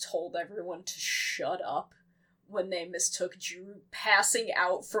Fire just told everyone to shut up when they mistook Drew passing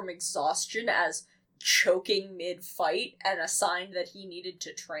out from exhaustion as choking mid-fight and a sign that he needed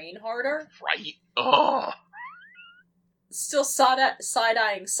to train harder. Right? Ugh! Still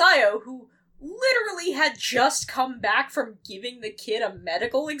side-eyeing Sayo, who literally had just come back from giving the kid a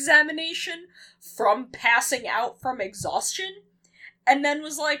medical examination from passing out from exhaustion, and then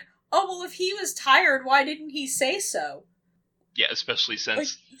was like, oh, well, if he was tired, why didn't he say so? Yeah, especially since... Like,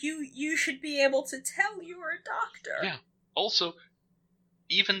 you should be able to tell you were a doctor. Yeah. Also,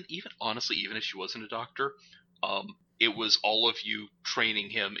 even honestly, even if she wasn't a doctor, it was all of you training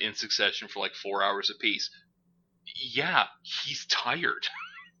him in succession for like 4 hours apiece. Yeah, he's tired.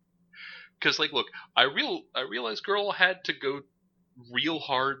 Because, like, look, I realized girl had to go real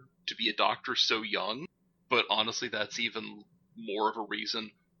hard to be a doctor so young, but honestly, that's even more of a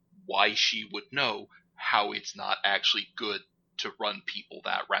reason why she would know how it's not actually good to run people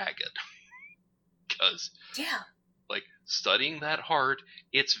that ragged. Because, yeah, like, studying that hard,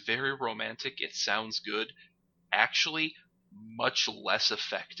 it's very romantic, it sounds good, actually much less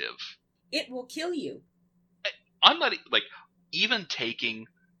effective. It will kill you. I'm not, like, even taking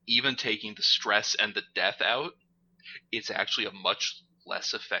the stress and the death out, it's actually a much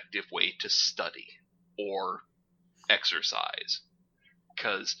less effective way to study or exercise.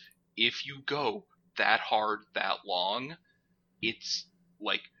 Because if you go that hard, that long, it's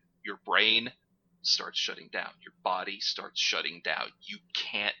like your brain starts shutting down. Your body starts shutting down.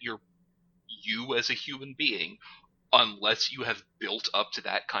 You as a human being, unless you have built up to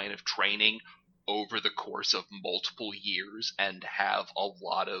that kind of training over the course of multiple years and have a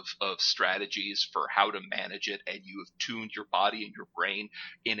lot of strategies for how to manage it, and you have tuned your body and your brain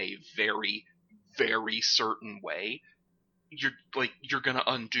in a very, very certain way, you're gonna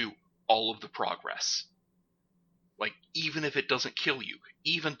undo all of the progress. Like, even if it doesn't kill you,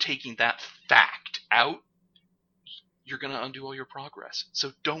 even taking that fact out, you're gonna undo all your progress.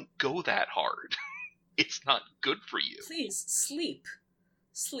 So don't go that hard. It's not good for you. Please, sleep.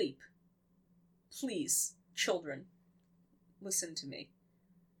 Please, children, listen to me.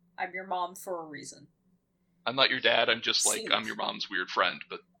 I'm your mom for a reason. I'm not your dad, I'm just Sleep. like, I'm your mom's weird friend,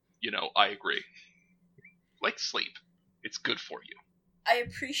 but, I agree. Like, sleep. It's good for you. I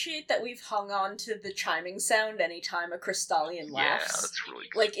appreciate that we've hung on to the chiming sound anytime a Crystallian laughs. Yeah, that's really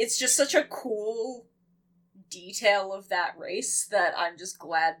good. Like, it's just such a cool detail of that race that I'm just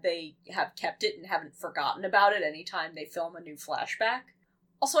glad they have kept it and haven't forgotten about it anytime they film a new flashback.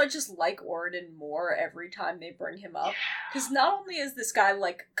 Also, I just like Oridon more every time they bring him up. Because not only is this guy,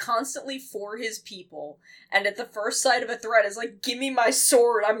 like, constantly for his people, and at the first sight of a threat is like, give me my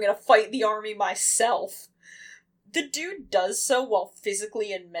sword, I'm gonna fight the army myself. The dude does so while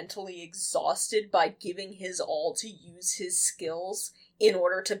physically and mentally exhausted by giving his all to use his skills in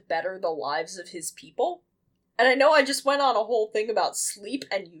order to better the lives of his people. And I know I just went on a whole thing about sleep,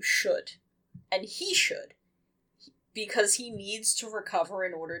 and you should. And he should. Because he needs to recover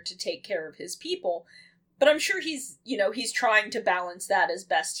in order to take care of his people. But I'm sure he's trying to balance that as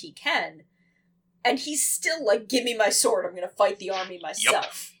best he can. And he's still like, give me my sword, I'm gonna fight the army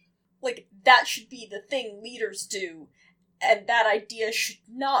myself. Yep. Like, that should be the thing leaders do. And that idea should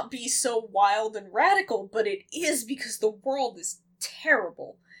not be so wild and radical, but it is because the world is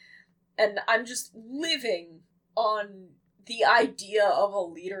terrible. And I'm just living on the idea of a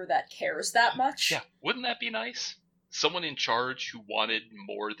leader that cares that much. Yeah, wouldn't that be nice? Someone in charge who wanted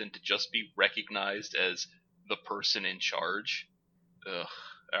more than to just be recognized as the person in charge. Ugh.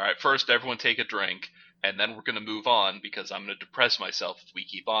 Alright, first everyone take a drink, and then we're gonna move on, because I'm gonna depress myself if we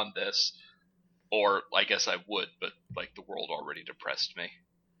keep on this. Or, I guess I would, but, like, the world already depressed me.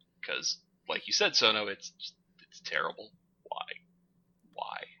 Because, like you said, Sono, it's terrible.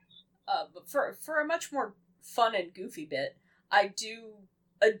 Why? But for a much more fun and goofy bit, I do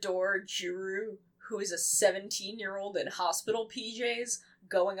adore Juru, who is a 17-year-old in hospital PJs,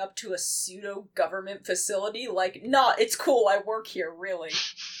 going up to a pseudo-government facility like, nah, it's cool, I work here, really.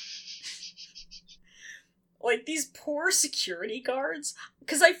 Like, these poor security guards,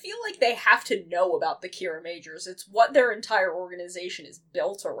 because I feel like they have to know about the Kira Majors. It's what their entire organization is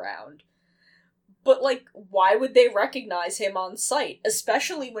built around. But, like, why would they recognize him on sight?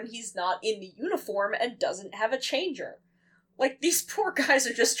 Especially when he's not in the uniform and doesn't have a changer. Like, these poor guys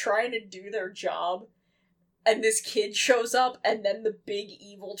are just trying to do their job, and this kid shows up, and then the big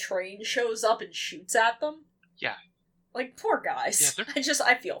evil train shows up and shoots at them. Yeah. Like, poor guys. Yeah,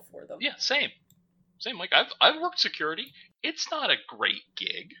 I feel for them. Yeah, same. Like, I've worked security. It's not a great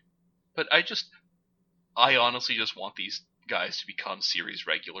gig, but I honestly just want these guys to become series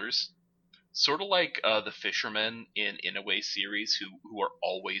regulars. Sort of like the fishermen in Inoue series who are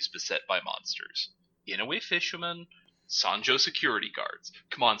always beset by monsters. Inoue fishermen, Sanjo security guards.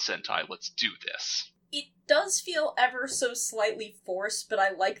 Come on, Sentai, let's do this. It does feel ever so slightly forced, but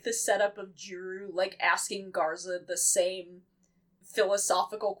I like the setup of Juru, like, asking Garza the same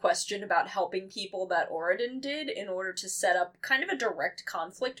philosophical question about helping people that Oridon did in order to set up kind of a direct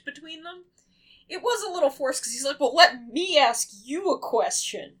conflict between them. It was a little forced because he's like, well, let me ask you a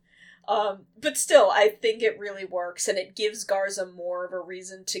question. But still, I think it really works, and it gives Garza more of a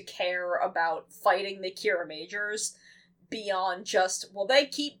reason to care about fighting the Kira Majors beyond just, well, they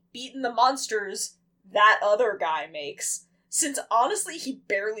keep beating the monsters that other guy makes. Since, honestly, he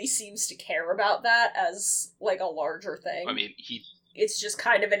barely seems to care about that as, like, a larger thing. I mean, it's just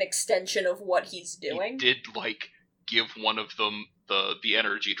kind of an extension of what he's doing. He did, like, give one of them the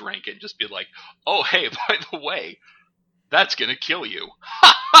energy drink and just be like, oh, hey, by the way, that's gonna kill you.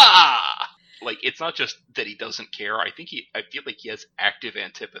 Ha ha! Like, it's not just that he doesn't care. I feel like he has active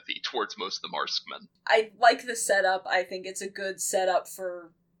antipathy towards most of the Marskmen. I like the setup. I think it's a good setup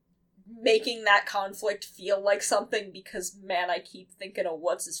for making that conflict feel like something, because, man, I keep thinking of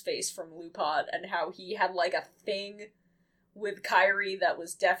What's-His-Face from Lupot and how he had, like, a thing with Kairi that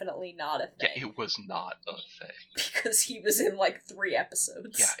was definitely not a thing. Yeah, it was not a thing. Because he was in, like, 3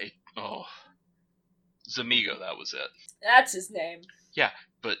 episodes. Yeah, Zamigo, that was it. That's his name. Yeah,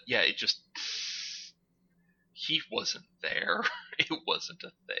 but yeah, he wasn't there. It wasn't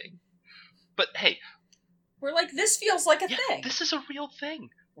a thing. But hey, we're like, this feels like a thing. This is a real thing.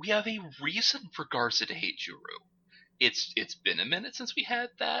 We have a reason for Garza to hate Juru. It's been a minute since we had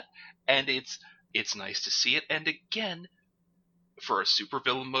that, and it's nice to see it. And again, for a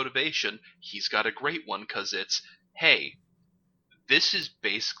supervillain motivation, he's got a great one, because it's, hey, this is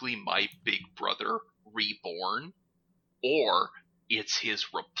basically my big brother reborn, or it's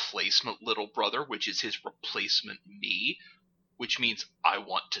his replacement little brother, which is his replacement me, which means I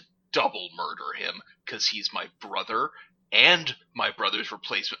want to double murder him, because he's my brother, and my brother's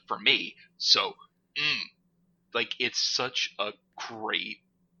replacement for me, so, like, it's such a great,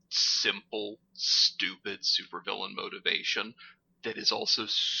 simple, stupid supervillain motivation that is also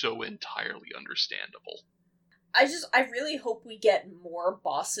so entirely understandable. I really hope we get more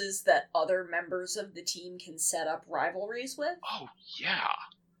bosses that other members of the team can set up rivalries with. Oh, yeah.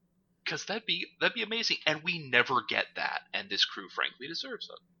 Because that'd be amazing, and we never get that, and this crew frankly deserves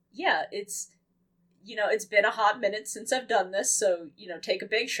it. Yeah, it's been a hot minute since I've done this, so, take a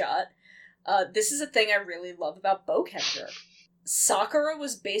big shot. This is a thing I really love about Bokender. Sakura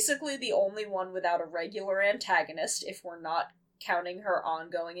was basically the only one without a regular antagonist, if we're not counting her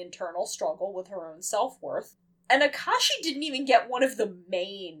ongoing internal struggle with her own self-worth. And Akashi didn't even get one of the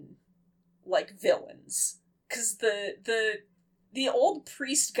main, like, villains. Because the old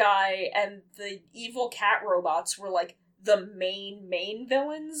priest guy and the evil cat robots were, like, the main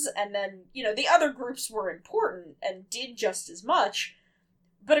villains, and then, the other groups were important and did just as much.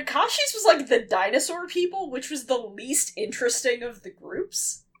 But Akashi's was, like, the dinosaur people, which was the least interesting of the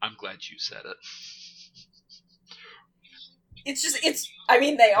groups. I'm glad you said it.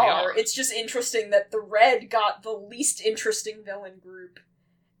 They are. It's just interesting that the red got the least interesting villain group,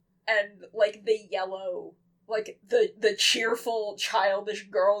 and, like, the yellow, like, the cheerful, childish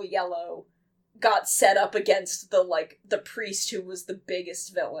girl yellow got set up against the priest who was the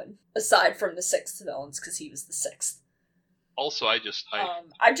biggest villain, aside from the 6th villains, because he was the 6th. Also, I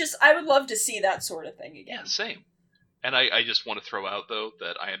would love to see that sort of thing again. Yeah, same. And I just want to throw out, though,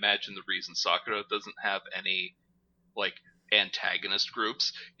 that I imagine the reason Sakura doesn't have any, like, antagonist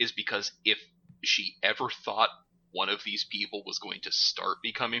groups is because if she ever thought one of these people was going to start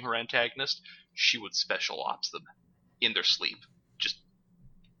becoming her antagonist, she would special ops them in their sleep. Just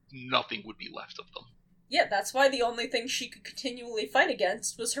nothing would be left of them. Yeah, that's why the only thing she could continually fight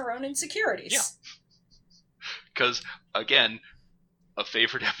against was her own insecurities. Yeah. Because, again, a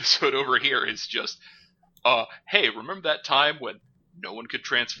favorite episode over here is just, hey, remember that time when no one could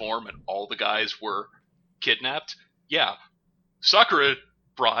transform and all the guys were kidnapped? Yeah, Sakura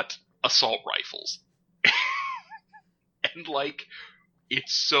brought assault rifles. And, like,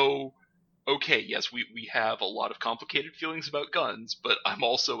 it's so... Okay, yes, we have a lot of complicated feelings about guns, but I'm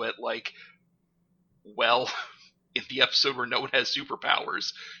also at, like, well, in the episode where no one has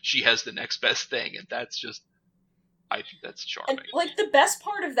superpowers, she has the next best thing, and that's just... I think that's charming. And, like, the best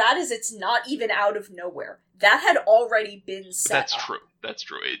part of that is it's not even out of nowhere. That had already been set That's up. true. That's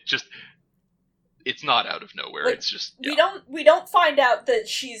true. It's not out of nowhere. Like, it's just... Yeah. We don't find out that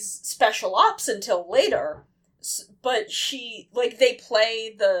she's special ops until later, but they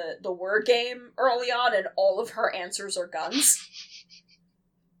play the word game early on, and all of her answers are guns.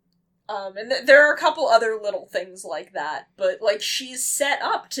 And there are a couple other little things like that, but, like, she's set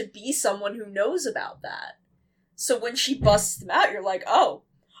up to be someone who knows about that. So when she busts them out, you're like, oh,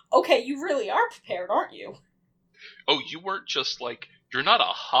 okay, you really are prepared, aren't you? Oh, you weren't just, like, you're not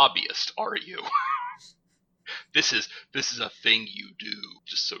a hobbyist, are you? This is a thing you do.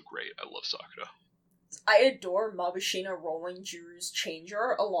 Just so great. I love Sakura. I adore Mabushina rolling Jiru's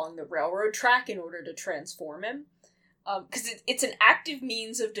changer along the railroad track in order to transform him. Because it's an active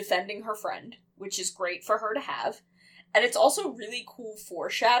means of defending her friend, which is great for her to have. And it's also really cool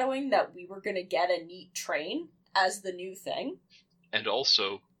foreshadowing that we were going to get a neat train as the new thing. And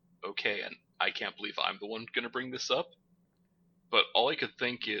also, okay, and I can't believe I'm the one going to bring this up, but all I could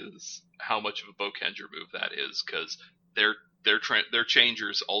think is how much of a Bokenger move that is, because their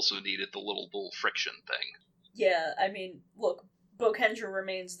changers also needed the little friction thing. Yeah, I mean, look, Bokenger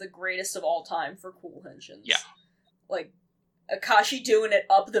remains the greatest of all time for cool henshins. Yeah. Like, Akashi doing it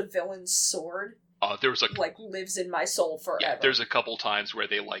up the villain's sword, there was lives in my soul forever. Yeah, there's a couple times where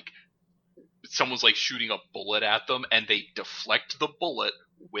they, someone's, shooting a bullet at them, and they deflect the bullet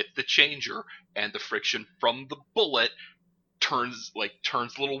with the changer, and the friction from the bullet turns the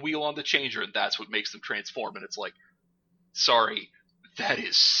little wheel on the changer, and that's what makes them transform, and it's like, sorry, that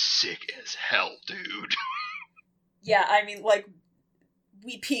is sick as hell, dude. Yeah, I mean,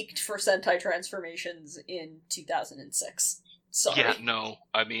 we peaked for Sentai transformations in 2006. Sorry. Yeah, no,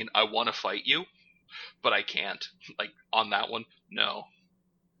 I mean, I want to fight you, but I can't. On that one, no.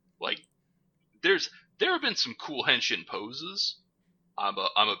 There have been some cool henshin poses. I'm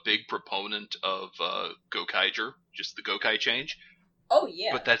a big proponent of Gokaiger, just the Gokai change. Oh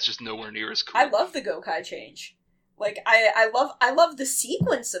yeah. But that's just nowhere near as cool. I love the Gokai change. I love the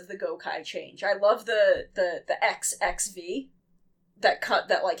sequence of the Gokai change. I love the XXV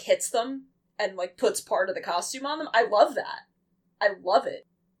that hits them and puts part of the costume on them. I love that. I love it.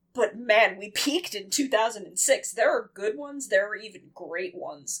 But man, we peaked in 2006. There are good ones, there are even great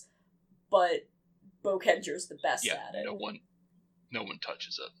ones. But Bokenger's the best at it. No one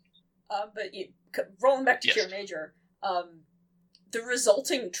touches it. But rolling back to Cure Major, the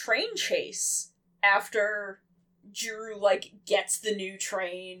resulting train chase after Jiru gets the new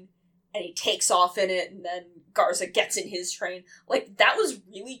train and he takes off in it, and then Garza gets in his train. That was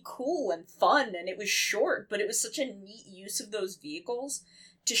really cool and fun, and it was short, but it was such a neat use of those vehicles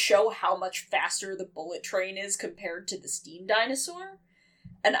to show how much faster the bullet train is compared to the steam dinosaur.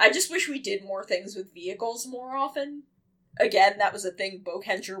 And I just wish we did more things with vehicles more often. Again, that was a thing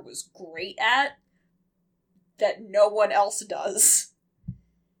Bokenger was great at, that no one else does.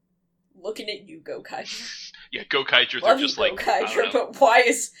 Looking at you, Gokaiger. Yeah, Gokaigers are just Gokaiger, but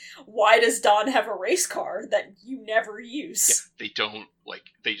why does Don have a race car that you never use? Yeah, they don't,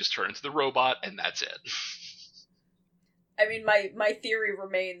 they just turn into the robot, and that's it. I mean, my theory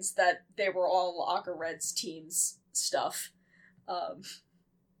remains that they were all Aka Red's team's stuff.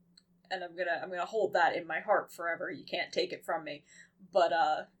 And I'm gonna hold that in my heart forever. You can't take it from me. But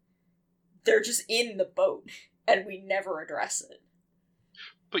they're just in the boat, and we never address it.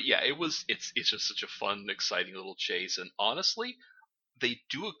 But yeah, it's just such a fun, exciting little chase, and honestly, they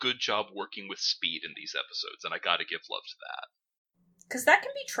do a good job working with speed in these episodes, and I gotta give love to that. Because that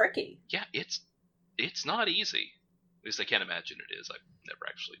can be tricky. Yeah, it's not easy. At least I can't imagine it is. I've never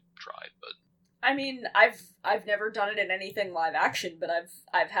actually tried, but... I mean, I've never done it in anything live action, but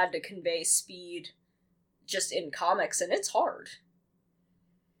I've had to convey speed just in comics, and it's hard.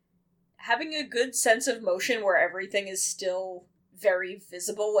 Having a good sense of motion where everything is still very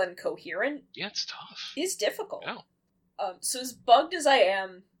visible and coherent, yeah, it's tough. Is difficult. Yeah. So as bugged as I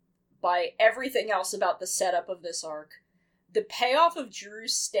am by everything else about the setup of this arc, the payoff of Drew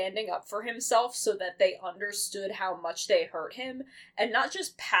standing up for himself so that they understood how much they hurt him, and not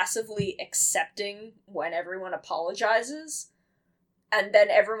just passively accepting when everyone apologizes, and then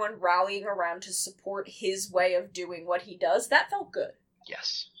everyone rallying around to support his way of doing what he does, that felt good.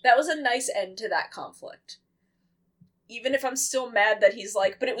 Yes. That was a nice end to that conflict. Even if I'm still mad that he's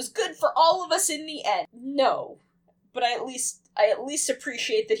like, but it was good for all of us in the end. No. But I at least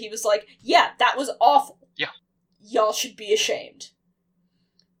appreciate that he was like, yeah, that was awful. Yeah. Y'all should be ashamed.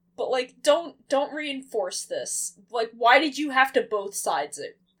 But, like, don't reinforce this. Like, why did you have to both sides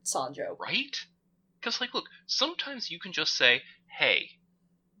it, Sanjo? Right? Because, like, look, sometimes you can just say, hey,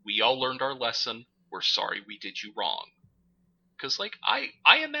 we all learned our lesson, we're sorry we did you wrong. Because, like, I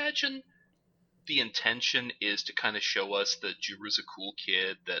imagine the intention is to kind of show us that Juru's a cool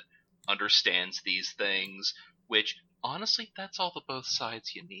kid that understands these things, which, honestly, that's all the both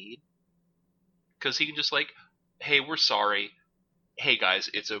sides you need. Because he can just, like, hey, we're sorry. Hey, guys,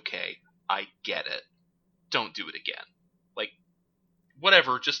 it's okay. I get it. Don't do it again. Like,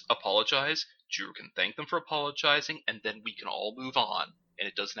 whatever, just apologize. Juru can thank them for apologizing, and then we can all move on, and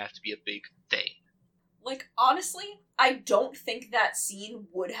it doesn't have to be a big thing. Like, honestly, I don't think that scene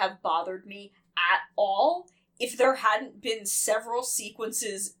would have bothered me at all if there hadn't been several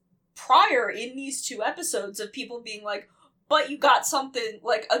sequences prior in these 2 episodes of people being like, but you got something,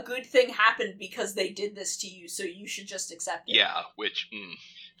 like, a good thing happened because they did this to you, so you should just accept it. Yeah, which,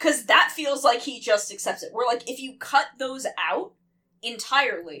 Because that feels like he just accepts it. Where, like, if you cut those out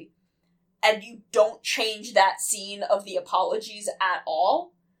entirely, and you don't change that scene of the apologies at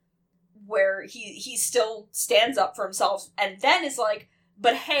all, where he still stands up for himself, and then is like,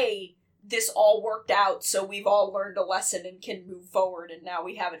 but hey, this all worked out, so we've all learned a lesson and can move forward, and now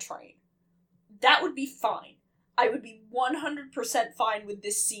we have a train. That would be fine. I would be 100% fine with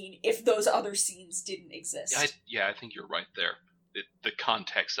this scene if those other scenes didn't exist. I think you're right there. The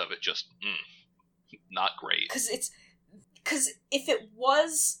context of it just, not great. Because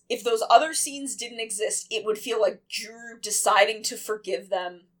if those other scenes didn't exist, it would feel like Drew deciding to forgive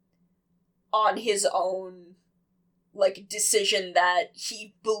them on his own, like, decision that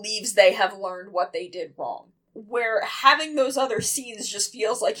he believes they have learned what they did wrong. Where having those other scenes just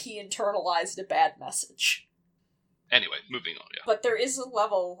feels like he internalized a bad message. Anyway, moving on, yeah. But there is a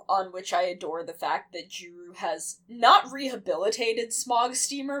level on which I adore the fact that Juru has not rehabilitated Smog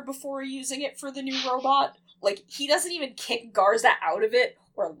Steamer before using it for the new robot. Like, he doesn't even kick Garza out of it,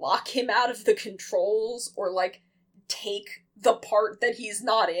 or lock him out of the controls, or, like, take the part that he's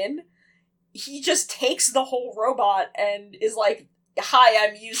not in. He just takes the whole robot and is like, hi,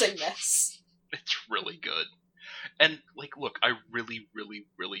 I'm using this. It's really good. And, like, look, I really, really,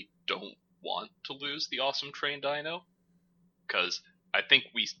 really don't want to lose the Awesome Train Dino, because I think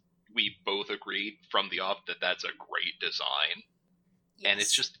we both agreed from the off that that's a great design. Yes. And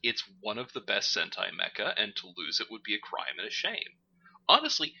it's one of the best Sentai mecha, and to lose it would be a crime and a shame.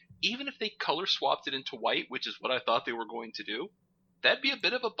 Honestly, even if they color swapped it into white, which is what I thought they were going to do, that'd be a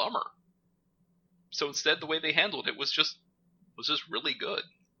bit of a bummer. So instead, the way they handled it was just really good.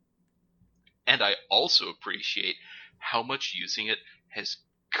 And I also appreciate how much using it has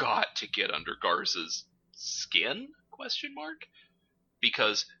got to get under Garza's skin, ?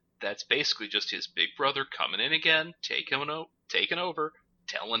 Because that's basically just his big brother coming in again, taking over,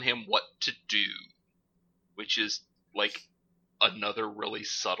 telling him what to do. Which is, like, another really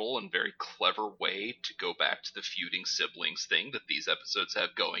subtle and very clever way to go back to the feuding siblings thing that these episodes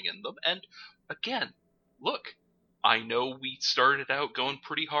have going in them. And, again, look, I know we started out going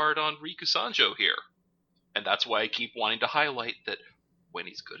pretty hard on Riku Sanjo here. And that's why I keep wanting to highlight that when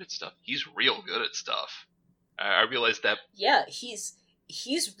he's good at stuff, he's real good at stuff. I realize that... Yeah, he's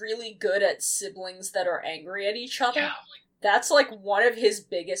really good at siblings that are angry at each other. Yeah. That's, like, one of his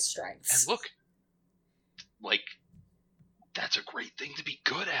biggest strengths. And look, like, that's a great thing to be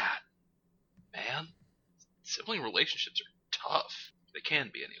good at. Man, sibling relationships are tough. They can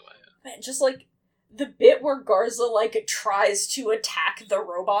be, anyway. Man, just, like, the bit where Garza, like, tries to attack the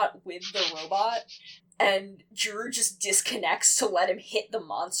robot with the robot, and Juru just disconnects to let him hit the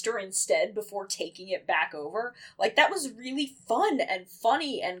monster instead before taking it back over. Like, that was really fun and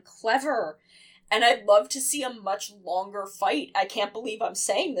funny and clever. And I'd love to see a much longer fight. I can't believe I'm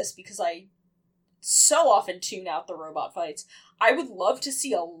saying this because I so often tune out the robot fights. I would love to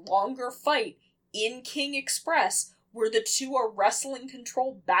see a longer fight in King Express where the two are wrestling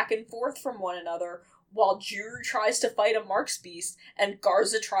control back and forth from one another, while Juru tries to fight a Marks Beast, and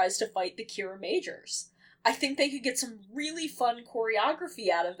Garza tries to fight the Kira Majors. I think they could get some really fun choreography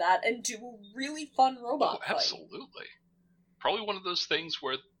out of that and do a really fun robot fight. Absolutely. Probably one of those things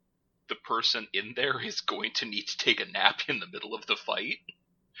where the person in there is going to need to take a nap in the middle of the fight.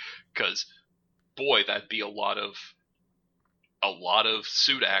 Because, boy, that'd be a lot of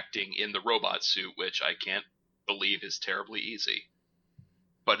suit acting in the robot suit, which I can't believe is terribly easy.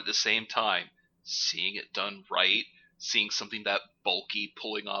 But at the same time, seeing it done right, seeing something that bulky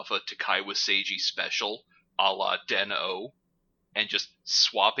pulling off a Takaiwa Seiji special, a la Den-O, and just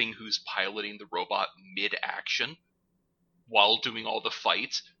swapping who's piloting the robot mid-action while doing all the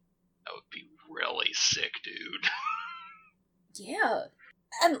fights, that would be really sick, dude. Yeah.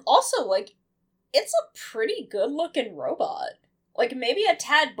 And also, like, it's a pretty good-looking robot. Like, maybe a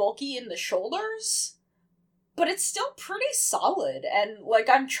tad bulky in the shoulders, but it's still pretty solid, and, like,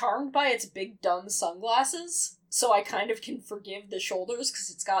 I'm charmed by its big dumb sunglasses, so I kind of can forgive the shoulders, because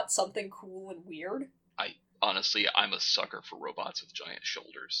it's got something cool and weird. Honestly, I'm a sucker for robots with giant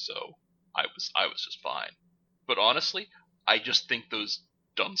shoulders, so I was just fine. But honestly, I just think those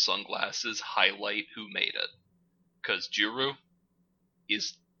dumb sunglasses highlight who made it. Because Juru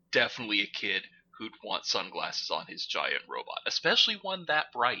is definitely a kid who'd want sunglasses on his giant robot, especially one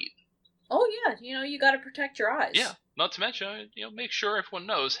that bright. Oh yeah, you gotta protect your eyes. Yeah, not to mention, make sure everyone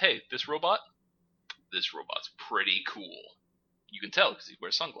knows, hey, this robot's pretty cool. You can tell because he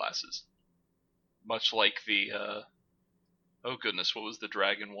wears sunglasses. Much like the, oh goodness, what was the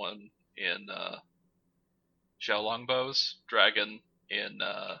dragon one in, Xiaolongbow's dragon in,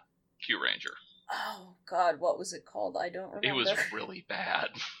 Q-Ranger? Oh god, what was it called? I don't remember. It was really bad.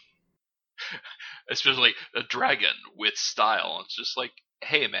 Especially a dragon with style. It's just like,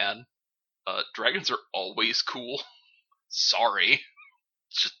 hey man, dragons are always cool. Sorry.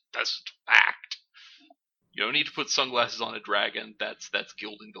 That's just fact. You don't need to put sunglasses on a dragon. That's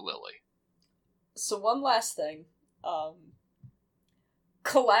gilding the lily. So one last thing.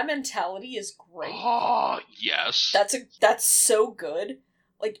 Calamentality is great. Oh, yes. That's so good.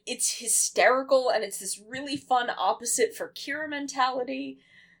 Like, it's hysterical, and it's this really fun opposite for Kira mentality,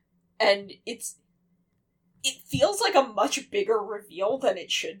 and it feels like a much bigger reveal than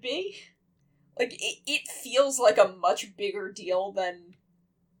it should be. Like, it feels like a much bigger deal than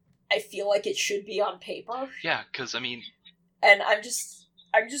I feel like it should be on paper. Yeah, because, I mean... And I'm just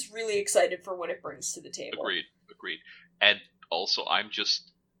really excited for what it brings to the table. Agreed. And also, I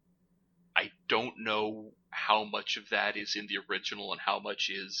don't know how much of that is in the original and how much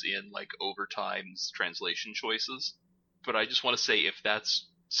is in, like, Overtime's translation choices. But I just want to say, if that's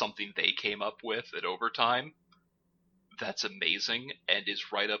something they came up with at Overtime, that's amazing and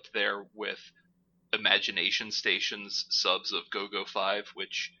is right up there with Imagination Station's subs of GoGo 5,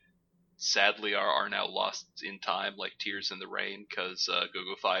 which sadly are now lost in time like Tears in the Rain, because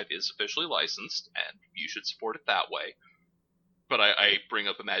GoGo 5 is officially licensed, and you should support it that way. But I bring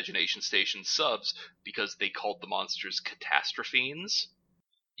up Imagination Station subs because they called the monsters Catastrophes.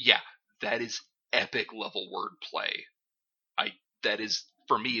 Yeah, that is epic level wordplay.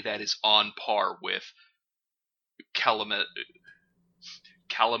 For me, that is on par with Calamentality.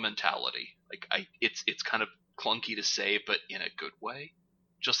 Like, it's kind of clunky to say, but in a good way.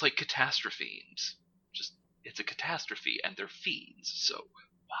 Just like Catastrophes. It's a catastrophe, and they're fiends, so,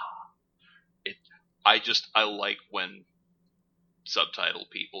 wow. I like when subtitle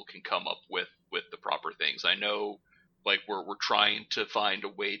people can come up with the proper things. I know, like, we're trying to find a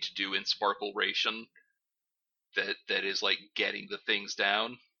way to do in Sparkleration that is, like, getting the things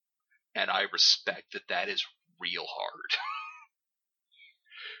down, and I respect that is real hard.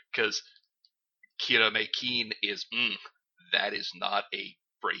 Because Kiramekin is, that is not a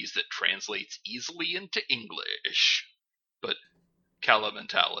phrase that translates easily into English. But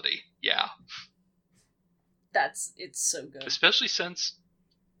Calamentality, yeah. It's so good. Especially since,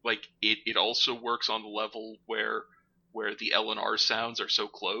 like, it also works on the level where the L and R sounds are so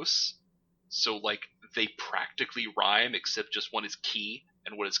close. So, like, they practically rhyme, except just one is ki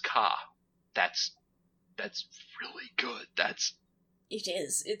and one is ka. That's really good. It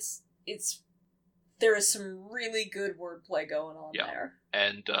is. It's there is some really good wordplay going on there.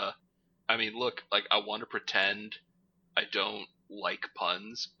 And, I mean, look, like, I want to pretend I don't like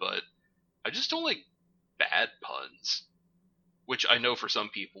puns, but I just don't like bad puns. Which I know for some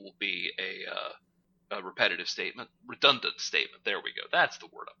people will be a repetitive statement. Redundant statement. There we go. That's the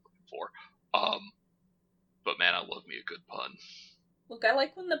word I'm looking for. But man, I love me a good pun. Look, I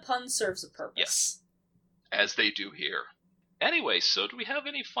like when the pun serves a purpose. Yes. As they do here. Anyway, so do we have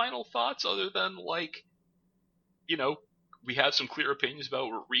any final thoughts other than, like, we have some clear opinions about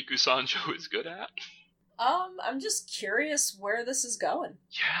what Riku Sanjo is good at? I'm just curious where this is going.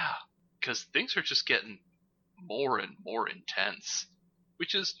 Yeah, because things are just getting more and more intense,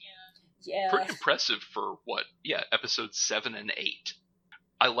 which is Yeah. pretty impressive for episodes 7 and 8.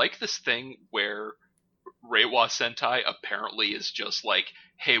 I like this thing where Reiwa Sentai apparently is just like,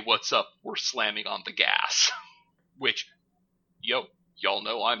 hey, what's up? We're slamming on the gas. Which, y'all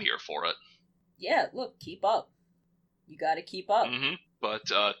know I'm here for it. Yeah, look, keep up. You gotta keep up. Mm-hmm.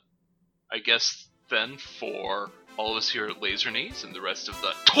 But, I guess then for all of us here at Laser Knees and the rest of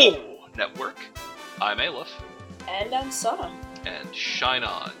the TOE network, I'm Aleph. And I'm Sana. And shine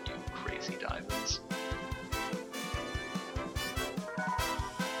on, you crazy diamonds.